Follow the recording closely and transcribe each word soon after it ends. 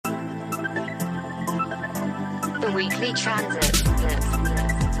Weekly Transit.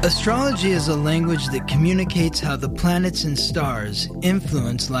 Astrology is a language that communicates how the planets and stars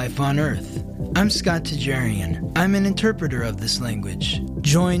influence life on Earth. I'm Scott Tajarian. I'm an interpreter of this language.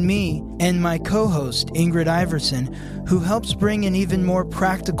 Join me and my co-host Ingrid Iverson, who helps bring an even more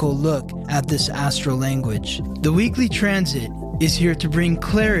practical look at this astral language. The Weekly Transit is here to bring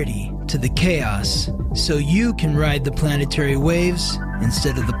clarity to the chaos so you can ride the planetary waves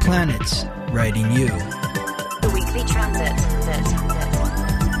instead of the planets riding you. The Weekly Transit.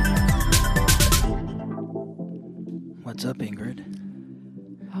 What's up, Ingrid?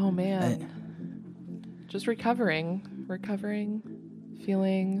 Oh, man. Just recovering. I'm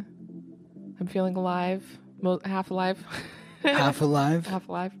feeling alive. Half alive. Half alive? Half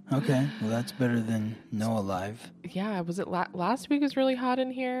alive. Okay. Well, that's better than no alive. Yeah. Was it last week was really hot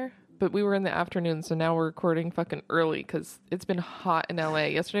in here? But we were in the afternoon, so now we're recording fucking early because it's been hot in LA.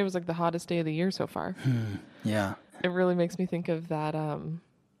 Yesterday was like the hottest day of the year so far. Yeah. It really makes me think of that.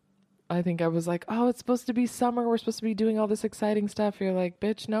 I think I was like, oh, it's supposed to be summer. We're supposed to be doing all this exciting stuff. You're like,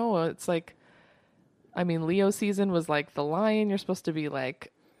 bitch, no. It's like, I mean, Leo season was like the lion. You're supposed to be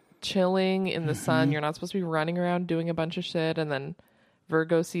like chilling in the sun. You're not supposed to be running around doing a bunch of shit. And then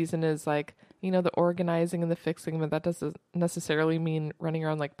Virgo season is like, you know, the organizing and the fixing, but that doesn't necessarily mean running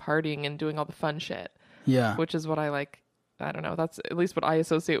around like partying and doing all the fun shit. Yeah. Which is what I like. I don't know. That's at least what I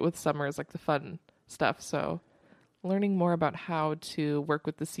associate with summer is like the fun stuff. So learning more about how to work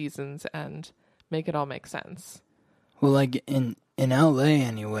with the seasons and make it all make sense. Well, like in LA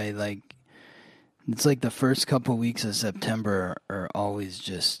anyway, like it's like the first couple weeks of September are always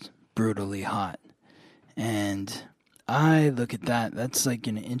just brutally hot. And I look at that, that's like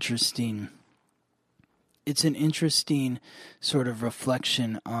it's an interesting sort of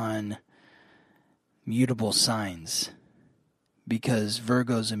reflection on mutable signs, because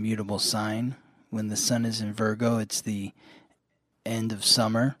Virgo's a mutable sign. When the sun is in Virgo, it's the end of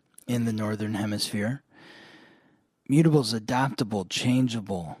summer in the northern hemisphere. Mutable's adaptable,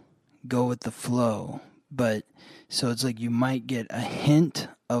 changeable, go with the flow. But so it's like you might get a hint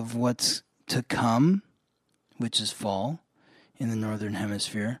of what's to come, which is fall in the northern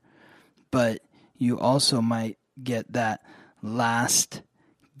hemisphere. But you also might get that last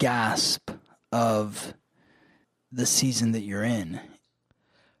gasp of the season that you're in.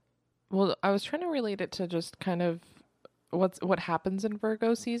 Well, I was trying to relate it to just kind of what happens in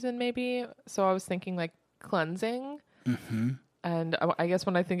Virgo season, maybe. So I was thinking like cleansing. Mm-hmm. And I guess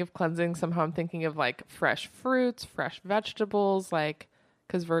when I think of cleansing, somehow I'm thinking of like fresh fruits, fresh vegetables, like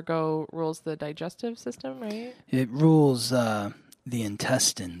because Virgo rules the digestive system, right? It rules the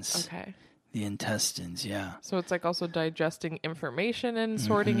intestines. Okay. The intestines, yeah. So it's like also digesting information and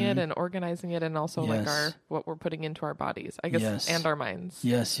sorting it and organizing it, and also like what we're putting into our bodies, I guess, and our minds.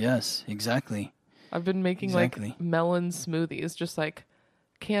 Yes, exactly. I've been making like melon smoothies, just like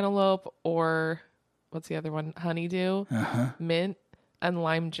cantaloupe or what's the other one? Honeydew, mint, and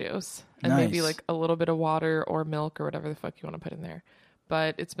lime juice, and maybe like a little bit of water or milk or whatever the fuck you want to put in there.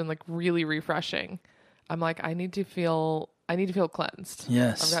 But it's been like really refreshing. I'm like, I need to feel cleansed.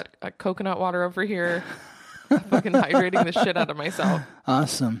 Yes. I've got coconut water over here. Fucking hydrating the shit out of myself.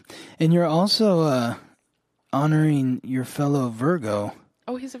 Awesome. And you're also honoring your fellow Virgo.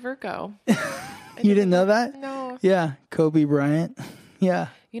 Oh, he's a Virgo. You didn't know that? No. Yeah. Kobe Bryant. Yeah.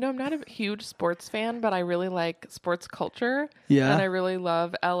 You know, I'm not a huge sports fan, but I really like sports culture. Yeah. And I really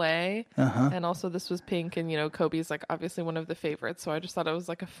love LA. And also this was pink, and, you know, Kobe's like obviously one of the favorites. So I just thought it was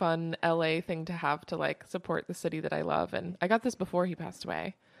like a fun LA thing to have to like support the city that I love. And I got this before he passed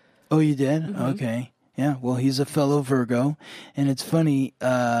away. Oh, you did? Mm-hmm. Okay. Yeah. Well, he's a fellow Virgo. And it's funny,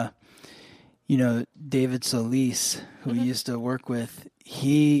 you know, David Solis, who we used to work with,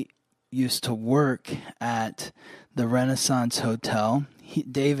 he used to work at the Renaissance Hotel.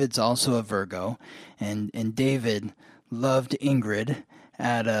 David's also a Virgo, and David loved Ingrid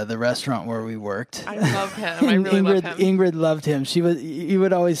at the restaurant where we worked. I love him. I really love him. Ingrid loved him. He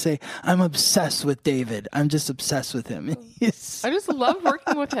would always say, "I'm obsessed with David. I'm just obsessed with him." I just love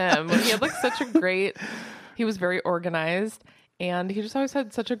working with him. He had like he was very organized. And he just always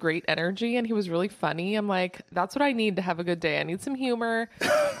had such a great energy, and he was really funny. I'm like, that's what I need to have a good day. I need some humor.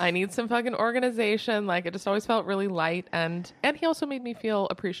 I need some fucking organization. Like, it just always felt really light. And he also made me feel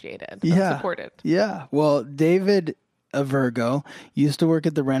appreciated and supported. Yeah. Well, David, a Virgo, used to work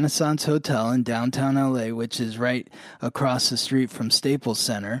at the Renaissance Hotel in downtown LA, which is right across the street from Staples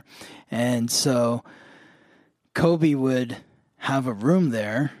Center. And so Kobe would have a room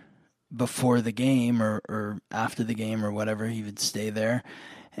there before the game or after the game or whatever. He would stay there.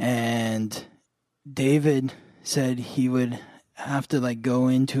 And David said he would have to like go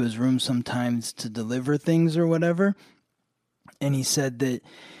into his room sometimes to deliver things or whatever. And he said that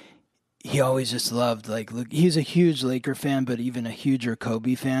he always just loved, like, look, he's a huge Laker fan, but even a huger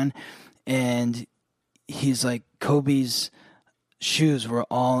Kobe fan. And he's like, Kobe's shoes were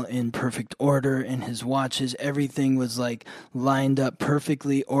all in perfect order, and his watches, everything was like lined up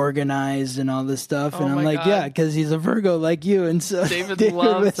perfectly, organized, and all this stuff. And I'm like, God. Yeah, because he's a Virgo like you. And so David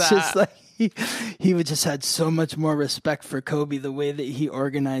loves was that. Just like, he would just had so much more respect for Kobe, the way that he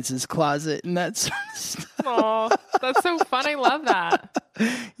organized his closet and that sort of stuff. Oh, that's so fun. I love that.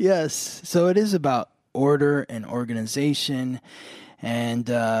 Yes. So it is about order and organization and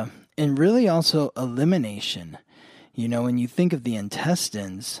really also elimination. You know, when you think of the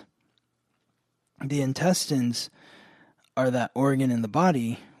intestines are that organ in the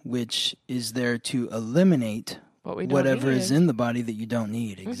body which is there to eliminate whatever is in the body that you don't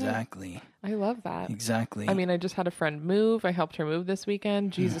need. Exactly. I love that. Exactly. I mean, I just had a friend move. I helped her move this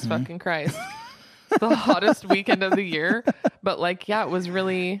weekend. Jesus fucking Christ. The hottest weekend of the year. But like, yeah, it was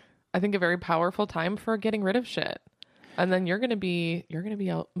really, I think, a very powerful time for getting rid of shit. And then you're going to be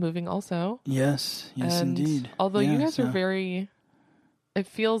out moving also. Yes, and indeed. Although you guys are very, it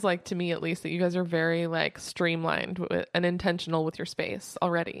feels like to me at least that you guys are very like streamlined and intentional with your space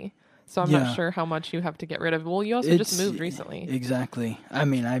already. So I'm not sure how much you have to get rid of. Well, you also just moved recently. Exactly. I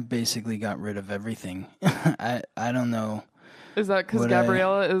mean, I basically got rid of everything. I don't know. Is that because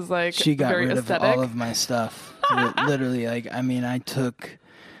Gabriella is like she got very rid aesthetic? of all of my stuff. Literally, like, I mean,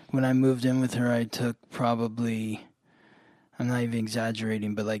 when I moved in with her, I took probably, I'm not even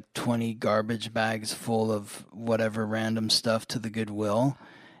exaggerating, but like 20 garbage bags full of whatever random stuff to the Goodwill.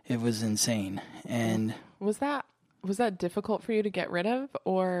 It was insane. And was that difficult for you to get rid of,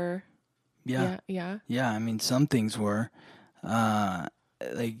 or? Yeah. I mean, some things were,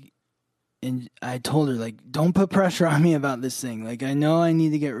 like, and I told her, like, don't put pressure on me about this thing. Like, I know I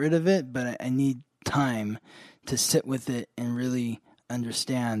need to get rid of it, but I need time to sit with it and really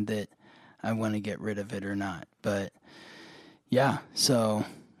understand that I want to get rid of it or not. But yeah, so.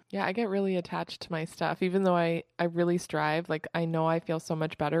 Yeah, I get really attached to my stuff, even though I really strive. Like, I know I feel so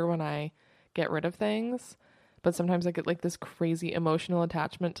much better when I get rid of things, but sometimes I get like this crazy emotional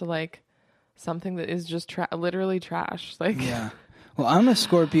attachment to like something that is just literally trash. Like, yeah. Well, I'm a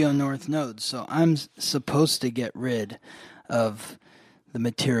Scorpio North Node, so I'm supposed to get rid of the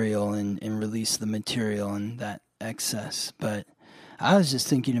material and release the material and that excess. But I was just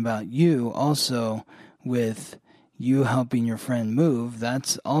thinking about you also, with you helping your friend move.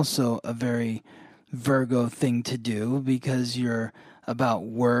 That's also a very Virgo thing to do, because you're about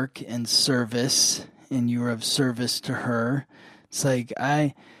work and service, and you're of service to her. It's like,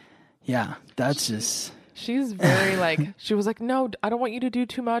 that's just... She's very like, she was like, no, I don't want you to do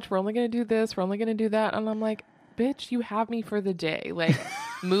too much. We're only going to do this. We're only going to do that. And I'm like, bitch, you have me for the day. Like,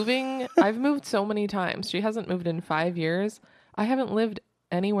 moving, I've moved so many times. She hasn't moved in 5 years. I haven't lived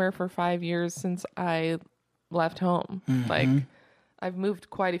anywhere for 5 years since I left home. Mm-hmm. Like, I've moved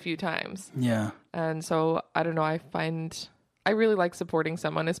quite a few times. Yeah. And so, I don't know, I really like supporting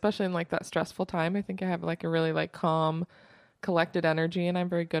someone, especially in like that stressful time. I think I have like a really like calm, collected energy, and I'm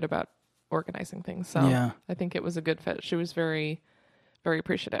very good about organizing things. So I think it was a good fit. She was very, very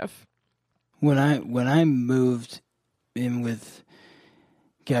appreciative. When I moved in with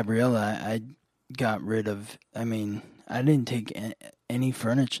Gabriella, I got rid of, I mean, I didn't take any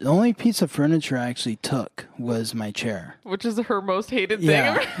furniture. The only piece of furniture I actually took was my chair. Which is her most hated thing.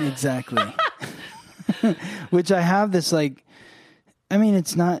 Yeah, exactly. Which I have this like, I mean,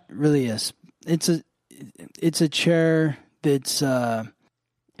 it's not really it's a chair that's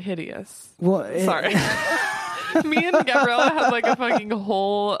hideous. Well, sorry. Me and Gabriella had like a fucking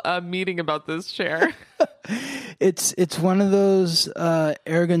whole meeting about this chair. It's one of those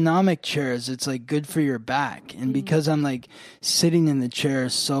ergonomic chairs. It's like good for your back, and because I'm like sitting in the chair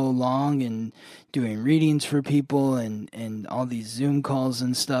so long and doing readings for people and all these Zoom calls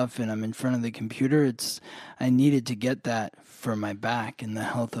and stuff, and I'm in front of the computer, I needed to get that for my back and the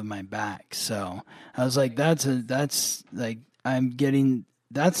health of my back. So I was like, that's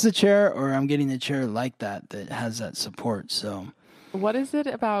the chair, or I'm getting a chair like that has that support. So what is it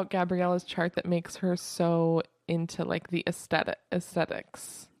about Gabriella's chart that makes her so into like the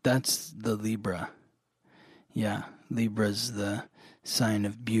aesthetics? That's the Libra. Yeah, Libra's the sign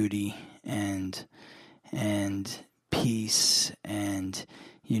of beauty and peace, and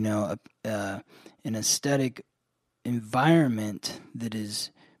an aesthetic environment that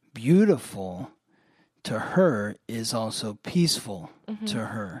is beautiful to her is also peaceful to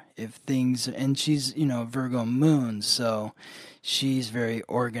her. If things, and she's, Virgo moon, so she's very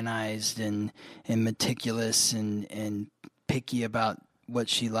organized and meticulous and picky about what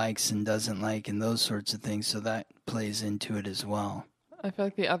she likes and doesn't like and those sorts of things. So that plays into it as well. I feel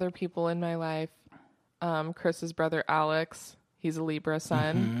like the other people in my life, Chris's brother Alex, he's a Libra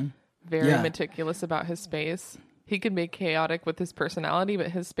sun, very Yeah. meticulous about his space. He can be chaotic with his personality,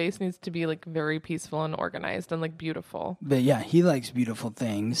 but his space needs to be like very peaceful and organized and like beautiful. But yeah, he likes beautiful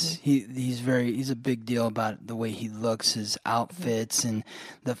things. He's a big deal about the way he looks, his outfits and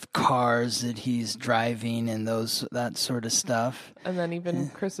the cars that he's driving and that sort of stuff. And then even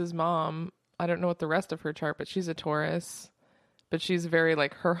Chris's mom, I don't know what the rest of her chart, but she's a Taurus. But she's very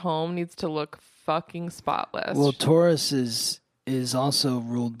like, her home needs to look fucking spotless. Well, Taurus is also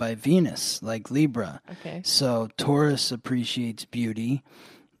ruled by Venus, like Libra. Okay. So Taurus appreciates beauty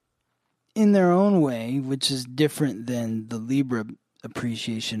in their own way, which is different than the Libra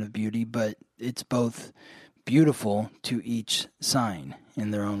appreciation of beauty, but it's both beautiful to each sign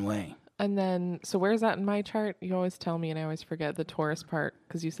in their own way. And then, so where's that in my chart? You always tell me, and I always forget the Taurus part,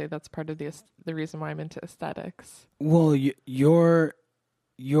 because you say that's part of the reason why I'm into aesthetics. Well, your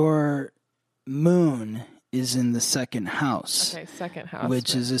moon is in the second house. Okay, second house.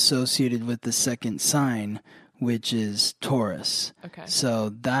 Which is associated with the second sign, which is Taurus. Okay. So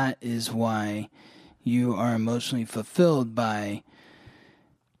that is why you are emotionally fulfilled by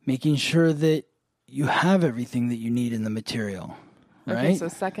making sure that you have everything that you need in the material. Right? Okay, so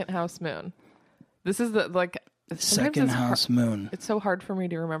second house moon. This is the, like... Second house moon. It's so hard for me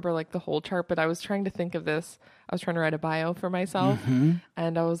to remember like the whole chart, but I was trying to think of this. I was trying to write a bio for myself,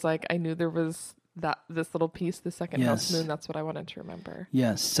 and I was like, I knew there was this little piece, the second house moon. That's what I wanted to remember.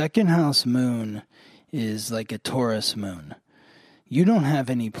 Yes, second house moon is like a Taurus moon. You don't have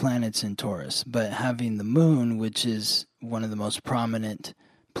any planets in Taurus, but having the moon, which is one of the most prominent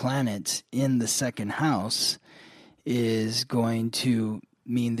planets in the second house, is going to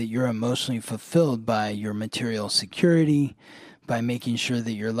mean that you're emotionally fulfilled by your material security, by making sure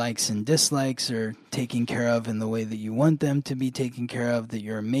that your likes and dislikes are taken care of in the way that you want them to be taken care of, that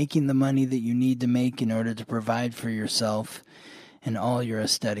you're making the money that you need to make in order to provide for yourself and all your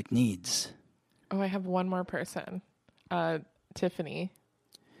aesthetic needs. Oh, I have one more person. Tiffany.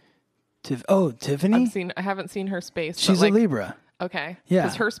 Tiffany? I haven't seen her space. She's a Libra. Okay. Yeah.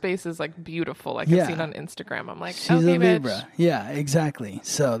 Because her space is like beautiful. Like I've seen on Instagram. I'm like, she's okay, a Libra. bitch. Yeah, exactly.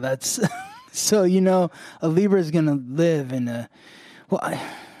 So that's so a Libra is going to live in it's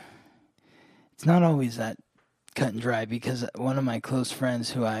not always that cut and dry, because one of my close friends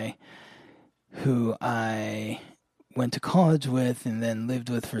who I went to college with and then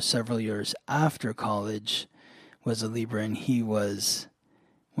lived with for several years after college was a Libra, and he was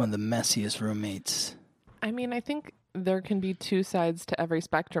one of the messiest roommates. I mean, I think there can be two sides to every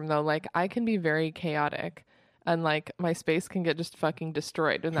spectrum, though. Like, I can be very chaotic, and like my space can get just fucking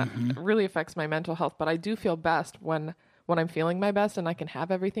destroyed, and that really affects my mental health. But I do feel best when I'm feeling my best and I can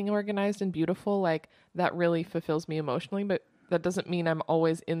have everything organized and beautiful. Like, that really fulfills me emotionally. But that doesn't mean I'm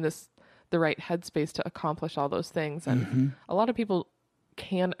always in the right headspace to accomplish all those things. And a lot of people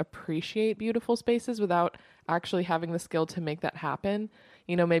can appreciate beautiful spaces without actually having the skill to make that happen.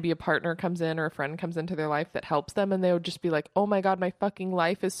 You know, maybe a partner comes in or a friend comes into their life that helps them, and they would just be like, oh my God, my fucking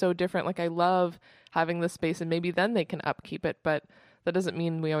life is so different. Like, I love having this space, and maybe then they can upkeep it. But that doesn't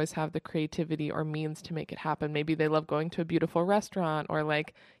mean we always have the creativity or means to make it happen. Maybe they love going to a beautiful restaurant, or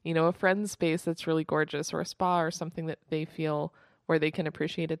like, you know, a friend's space that's really gorgeous, or a spa or something that they feel where they can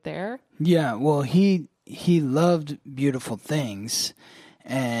appreciate it there. Yeah, well, he loved beautiful things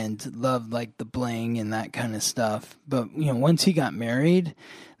and loved like the bling and that kind of stuff. But, once he got married,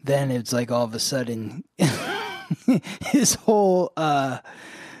 then it's like all of a sudden his whole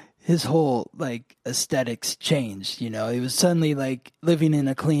like aesthetics changed, He was suddenly like living in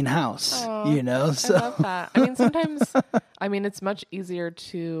a clean house, So I love that. I mean, sometimes, it's much easier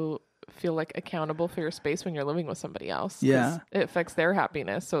to feel like accountable for your space when you're living with somebody else. 'Cause Yeah. it affects their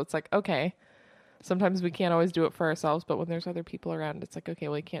happiness. So it's like, okay, sometimes we can't always do it for ourselves, but when there's other people around, it's like, okay,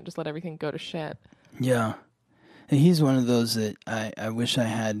 well, you can't just let everything go to shit. Yeah. And he's one of those that I wish I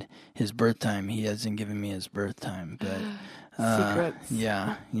had his birth time. He hasn't given me his birth time, but secrets.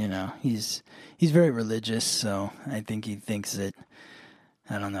 Yeah, he's very religious, so I think he thinks that,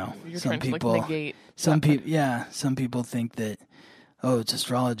 I don't know. You're some trying people to like negate some people think that, oh, it's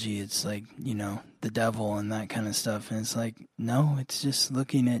astrology, it's like, the devil and that kind of stuff, and it's like, no, it's just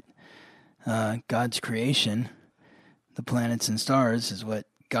looking at God's creation. The planets and stars is what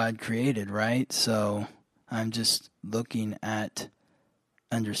God created, right? So I'm just looking at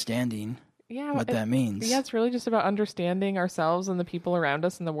understanding what that means. Yeah, it's really just about understanding ourselves and the people around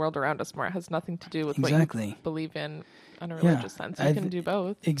us and the world around us more. It has nothing to do with what you believe in on a religious sense. You can do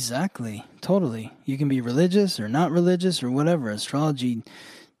both. Exactly. Totally. You can be religious or not religious or whatever. Astrology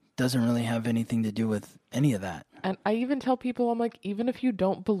doesn't really have anything to do with any of that. And I even tell people, I'm like, even if you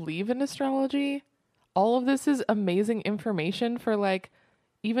don't believe in astrology, all of this is amazing information for like,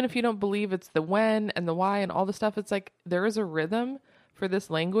 even if you don't believe it's the when and the why and all the stuff, it's like there is a rhythm for this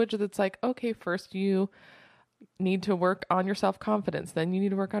language that's like, okay, first you need to work on your self-confidence, then you need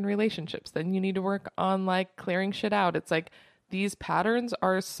to work on relationships, then you need to work on like clearing shit out. It's like these patterns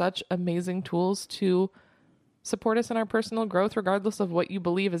are such amazing tools to support us in our personal growth, regardless of what you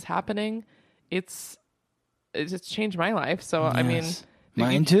believe is happening. It's just changed my life. So, Yes. I mean,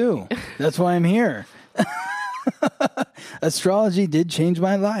 mine too. That's why I'm here. Astrology did change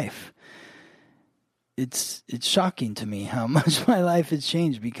my life. It's shocking to me how much my life has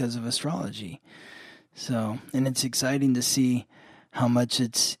changed because of astrology. So, and it's exciting to see how much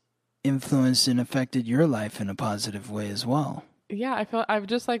it's influenced and affected your life in a positive way as well. Yeah, I feel I've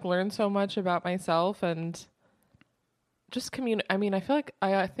just like learned so much about myself and just I mean, I feel like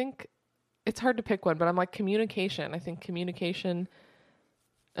I think it's hard to pick one, but I'm like communication. I think communication,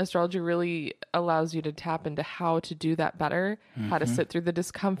 astrology really allows you to tap into how to do that better, how to sit through the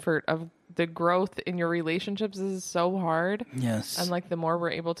discomfort of the growth in your relationships is so hard. Yes. And like the more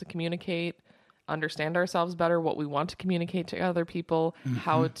we're able to communicate, understand ourselves better, what we want to communicate to other people,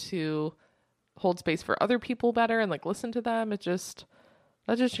 how to hold space for other people better and like listen to them. That just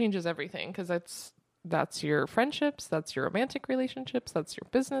changes everything, because that's your friendships, that's your romantic relationships, that's your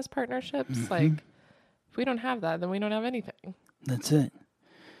business partnerships. Like if we don't have that, then we don't have anything. That's it.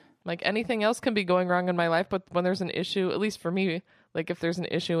 Like anything else can be going wrong in my life, but when there's an issue, at least for me, like if there's an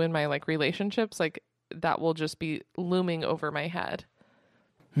issue in my like relationships, like that will just be looming over my head.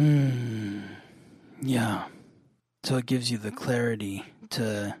 Yeah. So it gives you the clarity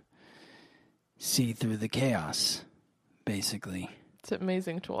to see through the chaos, basically. It's an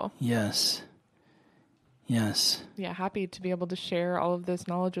amazing tool. Yes. Yes. Yeah, happy to be able to share all of this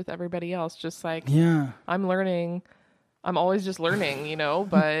knowledge with everybody else. Just like, Yeah. I'm learning. I'm always just learning, you know,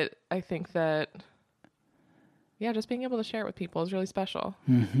 but I think that, yeah, just being able to share it with people is really special.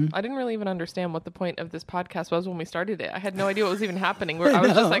 I didn't really even understand what the point of this podcast was when we started it. I had no idea what was even happening. I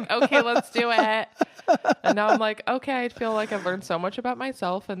was just like, okay, let's do it. And now I'm like, okay, I feel like I've learned so much about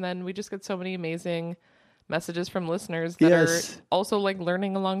myself. And then we just get so many amazing messages from listeners that are also like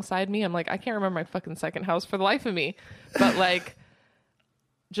learning alongside me. I'm like, I can't remember my fucking second house for the life of me. But like,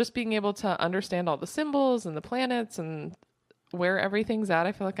 just being able to understand all the symbols and the planets and where everything's at,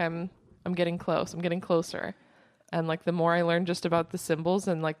 I feel like I'm getting close. I'm getting closer. And like the more I learn just about the symbols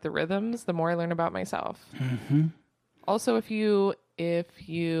and like the rhythms, the more I learn about myself. Also, if you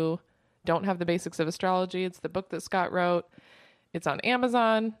don't have the basics of astrology, it's the book that Scott wrote. It's on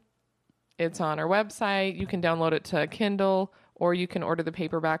Amazon. It's on our website. You can download it to Kindle, or you can order the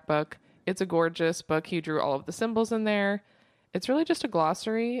paperback book. It's a gorgeous book. He drew all of the symbols in there. It's really just a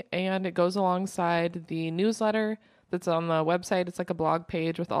glossary, and it goes alongside the newsletter that's on the website. It's like a blog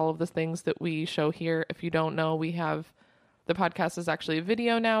page with all of the things that we show here. If you don't know, the podcast is actually a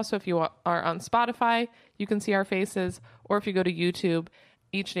video now. So if you are on Spotify, you can see our faces, or if you go to YouTube,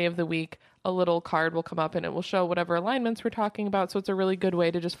 each day of the week, a little card will come up and it will show whatever alignments we're talking about. So it's a really good way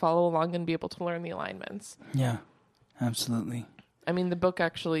to just follow along and be able to learn the alignments. Yeah, absolutely. I mean, the book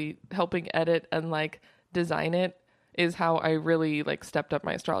actually helping edit and like design it is how I really like stepped up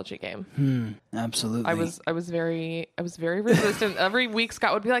my astrology game. Absolutely. I was very resistant. Every week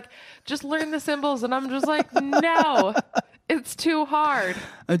Scott would be like, just learn the symbols. And I'm just like, no, it's too hard.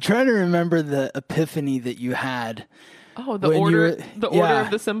 I'm trying to remember the epiphany that you had. Oh, the order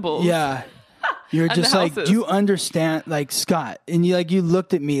of the symbols. Yeah. You're just like, do you understand, like, Scott? And you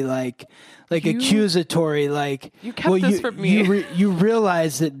looked at me like accusatory, like, you kept this from me. You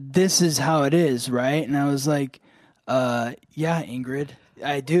realize that this is how it is, right? And I was like, yeah, Ingrid,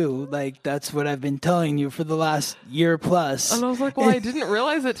 I do. Like, that's what I've been telling you for the last year plus. And I was like, well, I didn't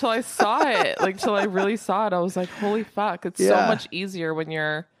realize it till I saw it. Like, till I really saw it. I was like, holy fuck. It's so much easier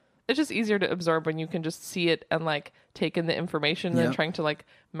it's just easier to absorb when you can just see it and like take in the information than trying to like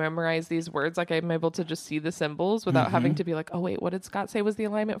memorize these words. Like I'm able to just see the symbols without having to be like, oh wait, what did Scott say was the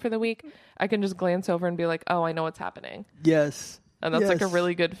alignment for the week? I can just glance over and be like, oh, I know what's happening. Yes. And that's like a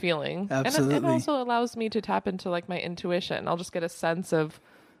really good feeling. Absolutely. And it also allows me to tap into like my intuition. I'll just get a sense of.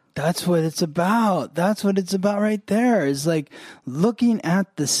 That's what it's about. That's what it's about right there, is like looking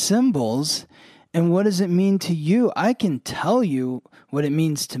at the symbols and what does it mean to you? I can tell you what it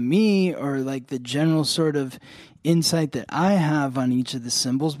means to me, or like the general sort of insight that I have on each of the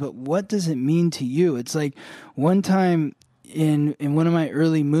symbols, but what does it mean to you? It's like one time in one of my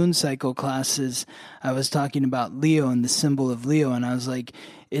early moon cycle classes, I was talking about Leo and the symbol of Leo, and I was like,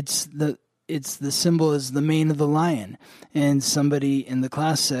 it's the symbol is the mane of the lion. And somebody in the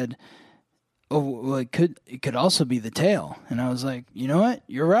class said, oh, well, it could also be the tail. And I was like, you know what?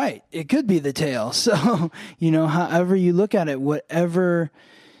 You're right. It could be the tail. So, however you look at it, whatever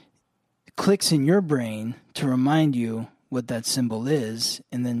clicks in your brain to remind you what that symbol is,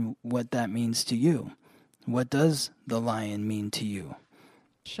 and then what that means to you. What does the lion mean to you?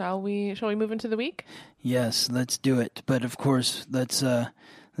 Shall we move into the week? Yes, let's do it. But of course, let's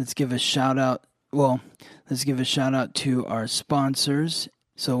give a shout out. Well, let's give a shout out to our sponsors.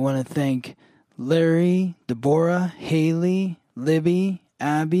 So I want to thank Larry, Deborah, Haley, Libby,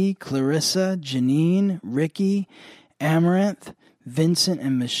 Abby, Clarissa, Janine, Ricky, Amaranth, Vincent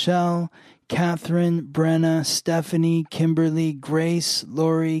and Michelle, Catherine, Brenna, Stephanie, Kimberly, Grace,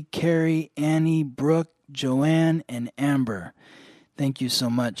 Lori, Carrie, Annie, Brooke, Joanne, and Amber. Thank you so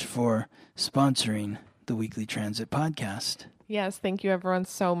much for sponsoring the Weekly Transit Podcast. Yes, thank you everyone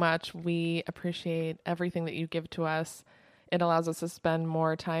so much. We appreciate everything that you give to us. It allows us to spend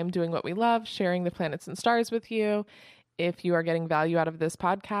more time doing what we love, sharing the planets and stars with you. If you are getting value out of this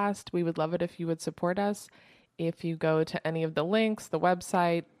podcast, we would love it if you would support us. If you go to any of the links, the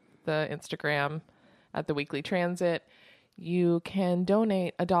website, the Instagram at the Weekly Transit, you can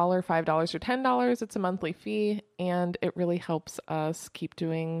donate $1, $5, or $10. It's a monthly fee, and it really helps us keep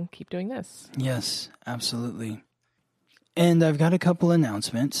doing this. Yes, absolutely. And I've got a couple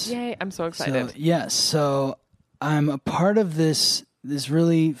announcements. Yay, I'm so excited. So I'm a part of this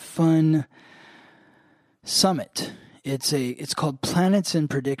really fun summit. It's called Planets and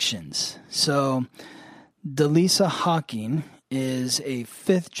Predictions. So Delisa Hawking is a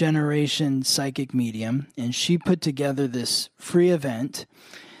 5th generation psychic medium, and she put together this free event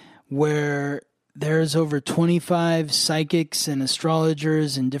where there's over 25 psychics and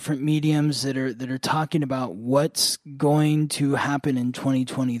astrologers and different mediums that are talking about what's going to happen in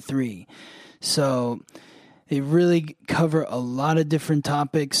 2023. So they really cover a lot of different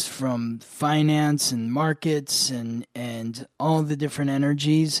topics, from finance and markets and all the different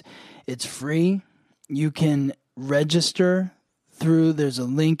energies. It's free. You can register there's a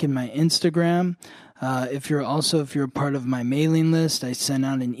link in my Instagram. If you're a part of my mailing list, I send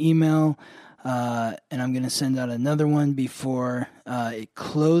out an email, and I'm going to send out another one before it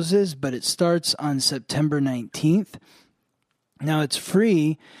closes, but it starts on September 19th. Now, it's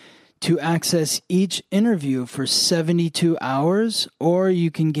free to access each interview for 72 hours, or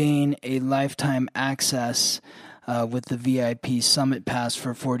you can gain a lifetime access with the VIP Summit Pass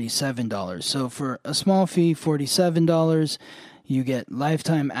for $47. So for a small fee, $47, you get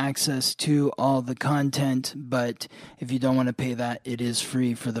lifetime access to all the content, but if you don't want to pay that, it is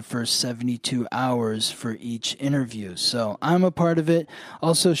free for the first 72 hours for each interview. So I'm a part of it.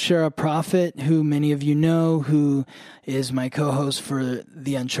 Also, Shara Prophet, who many of you know, who is my co-host for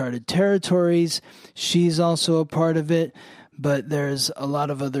the Uncharted Territories. She's also a part of it, but there's a lot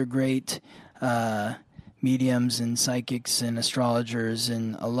of other great mediums and psychics and astrologers,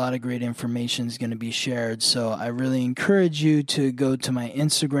 and a lot of great information is going to be shared. So I really encourage you to go to my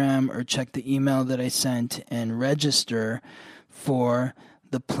Instagram or check the email that I sent and register for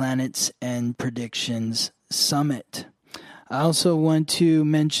the Planets and Predictions Summit. I also want to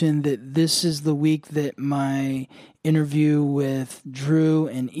mention that this is the week that my interview with Drew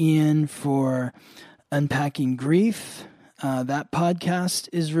and Ian for Unpacking Grief, that podcast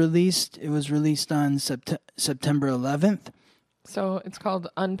is released. It was released on September 11th. So it's called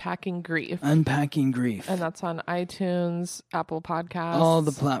Unpacking Grief. Unpacking Grief. And that's on iTunes, Apple Podcasts. All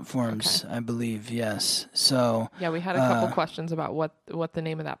the platforms, okay. I believe, yes. So yeah, we had a couple questions about what the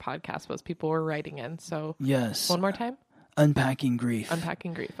name of that podcast was. People were writing in. So yes. One more time? Unpacking Grief.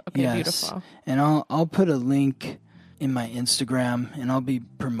 Unpacking Grief. Okay, yes. Beautiful. And I'll put a link in my Instagram, and I'll be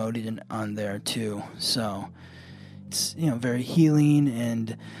promoting it on there too. So it's, very healing,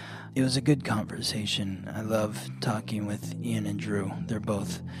 and it was a good conversation. I love talking with Ian and Drew. They're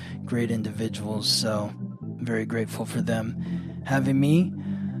both great individuals, so I'm very grateful for them having me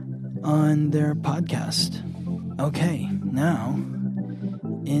on their podcast. Okay, now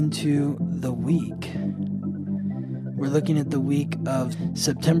into the week. We're looking at the week of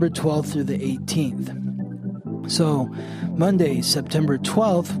September 12th through the 18th. So, Monday, September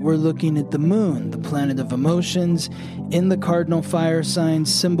 12th, we're looking at the moon, the planet of emotions, in the cardinal fire sign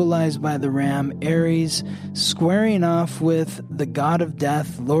symbolized by the ram Aries, squaring off with the god of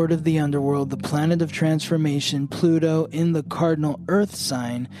death, lord of the underworld, the planet of transformation, Pluto, in the cardinal earth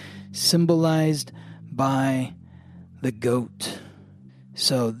sign symbolized by the goat.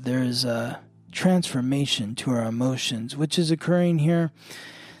 So there's transformation to our emotions, which is occurring here.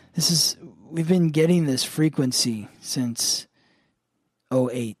 We've been getting this frequency since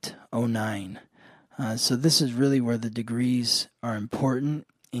 08, 09. So this is really where the degrees are important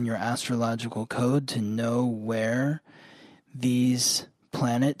in your astrological code, to know where these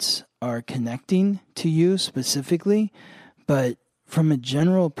planets are connecting to you specifically. But from a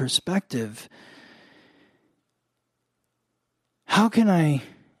general perspective, how can I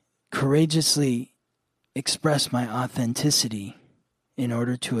courageously express my authenticity in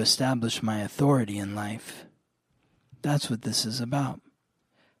order to establish my authority in life? That's what this is about.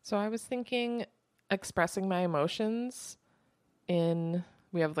 So I was thinking expressing my emotions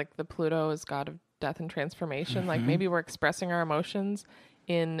we have like the Pluto is god of death and transformation. Like maybe we're expressing our emotions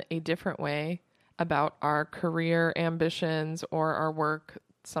in a different way about our career ambitions or our work,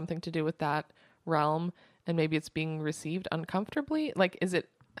 something to do with that realm. And maybe it's being received uncomfortably. Like, is it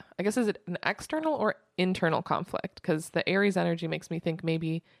an external or internal conflict? Because the Aries energy makes me think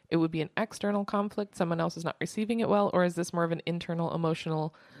maybe it would be an external conflict. Someone else is not receiving it well. Or is this more of an internal,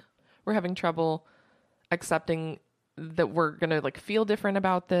 emotional, we're having trouble accepting that we're going to like feel different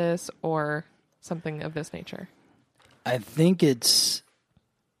about this, or something of this nature? I think there's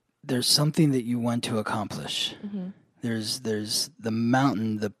something that you want to accomplish. Mm-hmm. There's the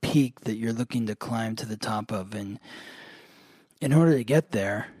mountain, the peak that you're looking to climb to the top of. And in order to get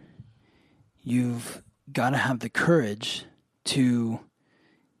there, you've got to have the courage to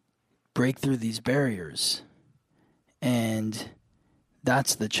break through these barriers. And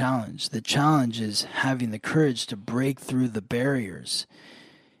that's the challenge. The challenge is having the courage to break through the barriers.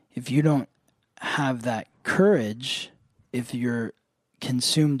 If you don't have that courage, if you're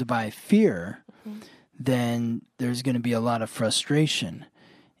consumed by fear, then there's going to be a lot of frustration.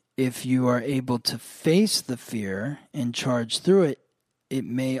 If you are able to face the fear and charge through it, it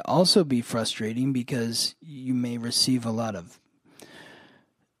may also be frustrating because you may receive a lot of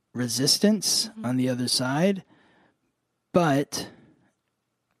resistance on the other side. But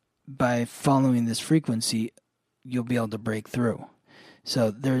by following this frequency, you'll be able to break through.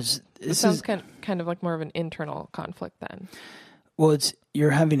 So it sounds kind of like more of an internal conflict then. Well,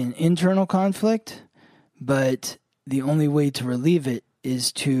 you're having an internal conflict, but the only way to relieve it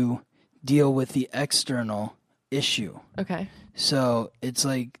is to deal with the external issue. Okay. So it's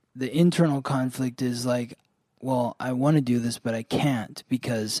like the internal conflict is like, well, I want to do this, but I can't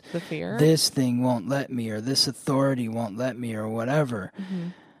because the fear? This thing won't let me, or this authority won't let me, or whatever. Mm-hmm.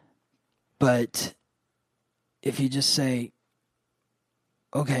 But if you just say,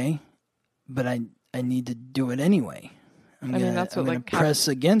 okay, but I need to do it anyway. I'm going to press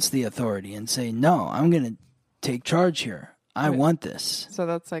against the authority and say, no, I'm going to take charge here. I want this. So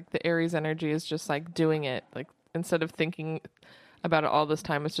that's like the Aries energy is just like doing it. Like instead of thinking about it all this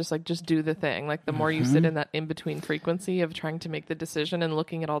time, it's just like, just do the thing. Like the more you sit in that in-between frequency of trying to make the decision and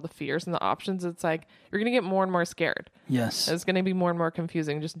looking at all the fears and the options, it's like, you're going to get more and more scared. Yes. It's going to be more and more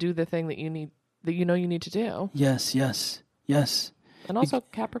confusing. Just do the thing that you need to do. Yes. And also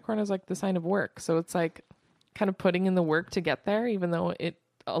Capricorn is like the sign of work. So it's like kind of putting in the work to get there, even though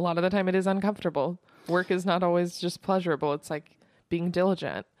a lot of the time it is uncomfortable. Work is not always just pleasurable. It's like being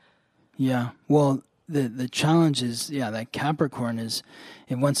diligent. Yeah. Well, the challenge is, that Capricorn it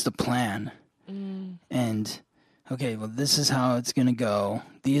wants to plan. And, okay, well, this is how it's going to go.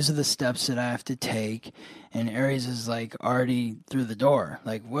 These are the steps that I have to take. And Aries is like already through the door.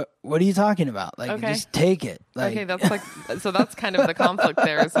 Like, what are you talking about? Like, just take it. Like, okay, that's like, so that's kind of the conflict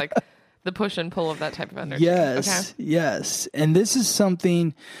there. Is like the push and pull of that type of energy. Yes. And this is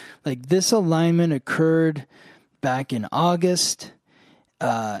something, like this alignment occurred back in August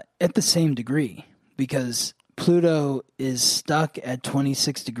at the same degree, because Pluto is stuck at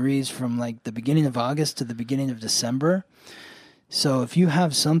 26 degrees from like the beginning of August to the beginning of December. So if you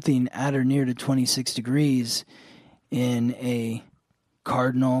have something at or near to 26 degrees in a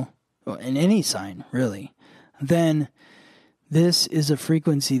cardinal, or in any sign really, then this is a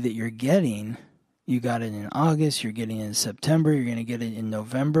frequency that you're getting. You got it in August, you're getting it in September, you're going to get it in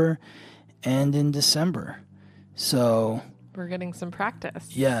November and in December. So we're getting some practice.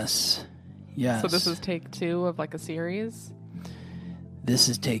 Yes. So this is take 2 of like a series? This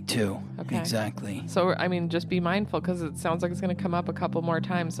is take 2. Okay. Exactly. So, I mean, just be mindful because it sounds like it's going to come up a couple more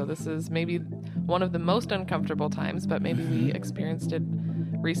times. So this is maybe one of the most uncomfortable times, but maybe we experienced it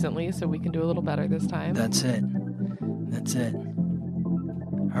recently, so we can do a little better this time. That's it.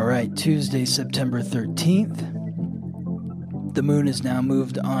 All right, Tuesday, September 13th. The moon is now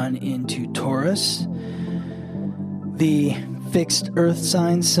moved on into Taurus. The fixed earth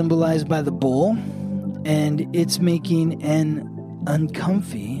sign symbolized by the bull, and it's making an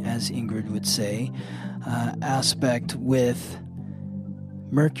uncomfy, as Ingrid would say, aspect with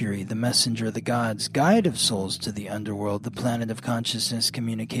Mercury, the messenger of the gods, guide of souls to the underworld, the planet of consciousness,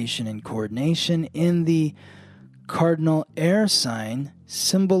 communication, and coordination, in the cardinal air sign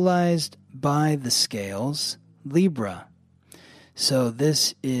symbolized by the scales, Libra. So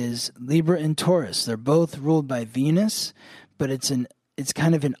this is Libra and Taurus. They're both ruled by Venus, but it's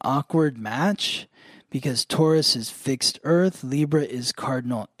kind of an awkward match because Taurus is fixed earth, Libra is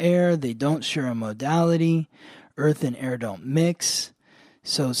cardinal air. They don't share a modality. Earth and air don't mix.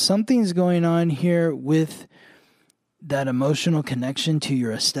 So something's going on here with that emotional connection to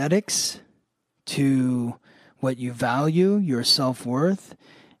your aesthetics, to what you value, your self-worth,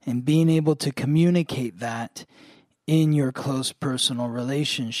 and being able to communicate that in your close personal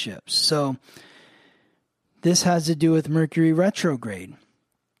relationships. So this has to do with Mercury retrograde.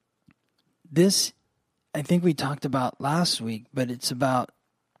 This, I think we talked about last week, but it's about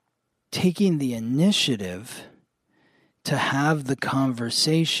taking the initiative to have the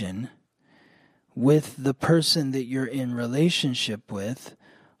conversation with the person that you're in relationship with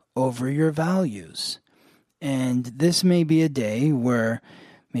over your values. And this may be a day where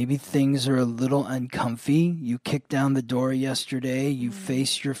maybe things are a little uncomfy. You kicked down the door yesterday, you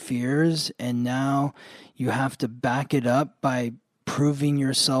faced your fears, and now you have to back it up by proving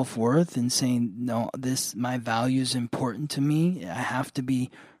your self-worth and saying, no, my value is important to me. I have to be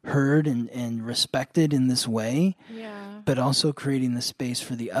heard and respected in this way. Yeah. But also creating the space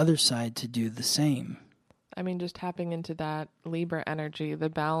for the other side to do the same. I mean, just tapping into that Libra energy, the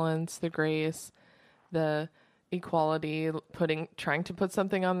balance, the grace, the equality, trying to put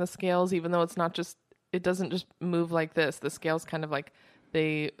something on the scales, even though it doesn't just move like this. The scales kind of like,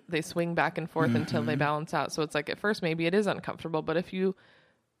 they swing back and forth until they balance out. So it's like, at first, maybe it is uncomfortable, but if you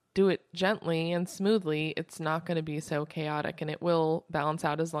do it gently and smoothly, it's not going to be so chaotic, and it will balance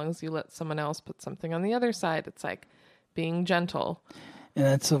out as long as you let someone else put something on the other side. It's like being gentle.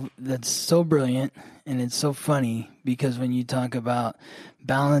 And that's so brilliant, and it's so funny because when you talk about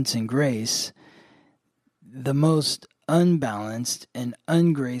balance and grace, the most unbalanced and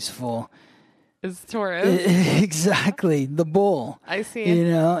ungraceful is Taurus. Exactly, the bull. I see.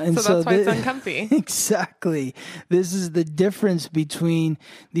 And so that's why it's uncomfy. Exactly. This is the difference between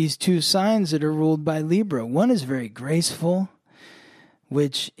these two signs that are ruled by Libra. One is very graceful,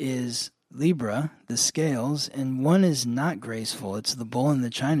 which is Libra, the scales, and one is not graceful. It's the bull in the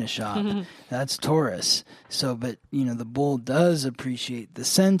china shop. That's Taurus. So, but, the bull does appreciate the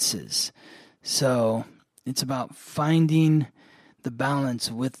senses. So it's about finding the balance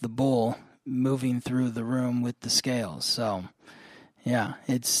with the bull moving through the room with the scales. So, yeah,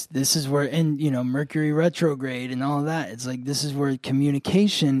 this is where, and, Mercury retrograde and all of that, it's like this is where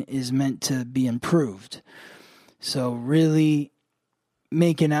communication is meant to be improved. So really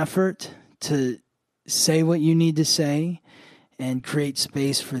make an effort to say what you need to say and create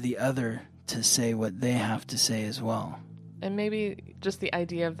space for the other to say what they have to say as well. And maybe just the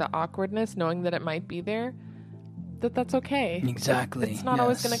idea of the awkwardness, knowing that it might be there, that's okay. Exactly. It's not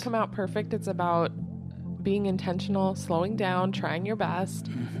always going to come out perfect. It's about being intentional, slowing down, trying your best.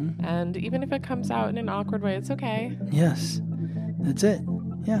 And even if it comes out in an awkward way, it's okay. Yes. That's it.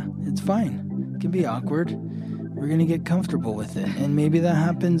 Yeah, it's fine. It can be awkward. We're going to get comfortable with it. And maybe that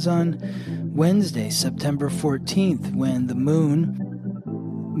happens on Wednesday, September 14th, when the moon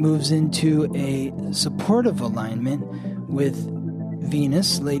moves into a supportive alignment with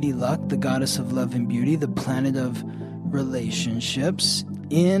Venus, Lady Luck, the goddess of love and beauty, the planet of relationships,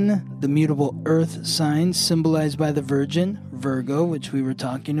 in the mutable earth sign symbolized by the Virgin, Virgo, which we were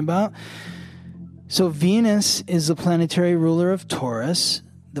talking about. So Venus is the planetary ruler of Taurus.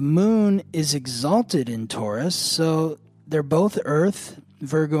 The moon is exalted in Taurus, so they're both earth,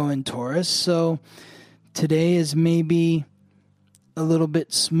 Virgo and Taurus. So today is maybe a little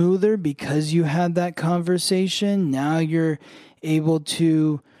bit smoother because you had that conversation. Now you're able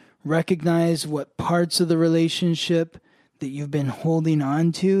to recognize what parts of the relationship that you've been holding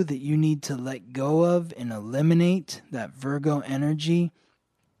on to that you need to let go of and eliminate that Virgo energy.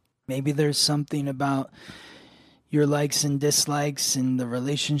 Maybe there's something about your likes and dislikes in the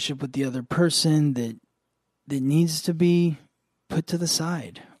relationship with the other person that needs to be put to the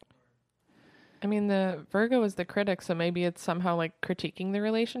side. I mean, the Virgo is the critic, so maybe it's somehow like critiquing the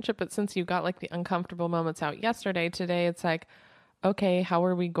relationship. But since you got like the uncomfortable moments out yesterday, today it's like, okay, how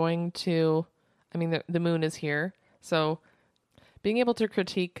are we going to, the moon is here. So being able to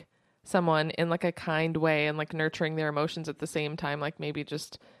critique someone in like a kind way and like nurturing their emotions at the same time, like maybe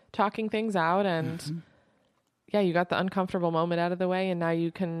just talking things out and yeah, you got the uncomfortable moment out of the way and now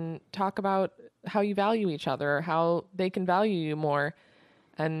you can talk about how you value each other, or how they can value you more.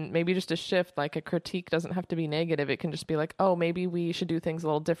 And maybe just a shift, like a critique doesn't have to be negative. It can just be like, oh, maybe we should do things a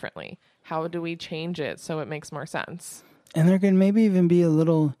little differently. How do we change it so it makes more sense? And there can maybe even be a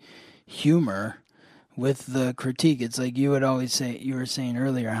little humor with the critique. It's like you would always say, you were saying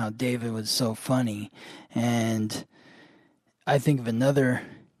earlier how David was so funny. And I think of another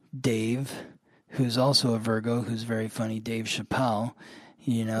Dave who's also a Virgo, who's very funny, Dave Chappelle.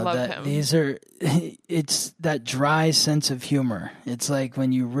 You know, Love that him. these are, it's that dry sense of humor. It's like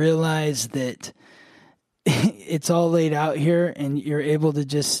when you realize that it's all laid out here and you're able to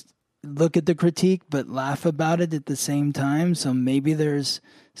just look at the critique but laugh about it at the same time. So maybe there's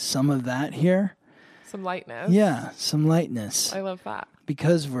some of that here. Some lightness. Yeah, some lightness. I love that.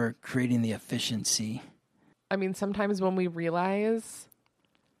 Because we're creating the efficiency. I mean, sometimes when we realize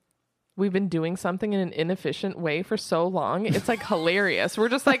we've been doing something in an inefficient way for so long, it's like hilarious. We're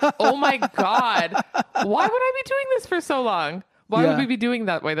just like, oh my God, why would I be doing this for so long? Why would we be doing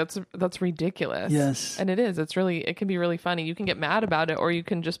that way? That's ridiculous. Yes. And it is. It can be really funny. You can get mad about it, or you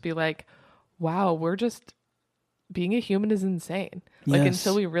can just be like, wow, we're just being a human is insane. Like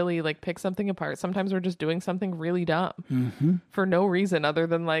until we really like pick something apart. Sometimes we're just doing something really dumb for no reason other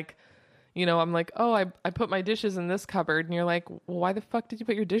than like, you know, I'm like, oh, I put my dishes in this cupboard. And you're like, well, why the fuck did you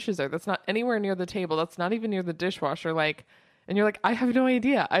put your dishes there? That's not anywhere near the table. That's not even near the dishwasher. Like, and you're like, I have no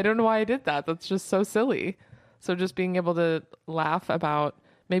idea. I don't know why I did that. That's just so silly. So just being able to laugh about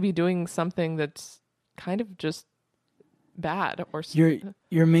maybe doing something that's kind of just bad or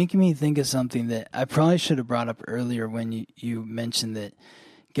You're making me think of something that I probably should have brought up earlier when you mentioned that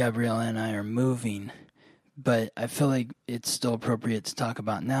Gabriella and I are moving. But I feel like it's still appropriate to talk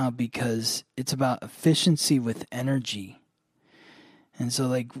about now because it's about efficiency with energy. And so,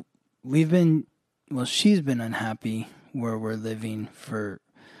 like, she's been unhappy where we're living for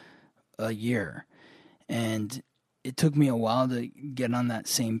a year. And it took me a while to get on that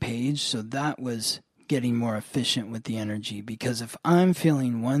same page. So that was getting more efficient with the energy. Because if I'm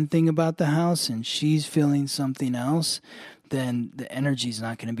feeling one thing about the house and she's feeling something else, then the energy is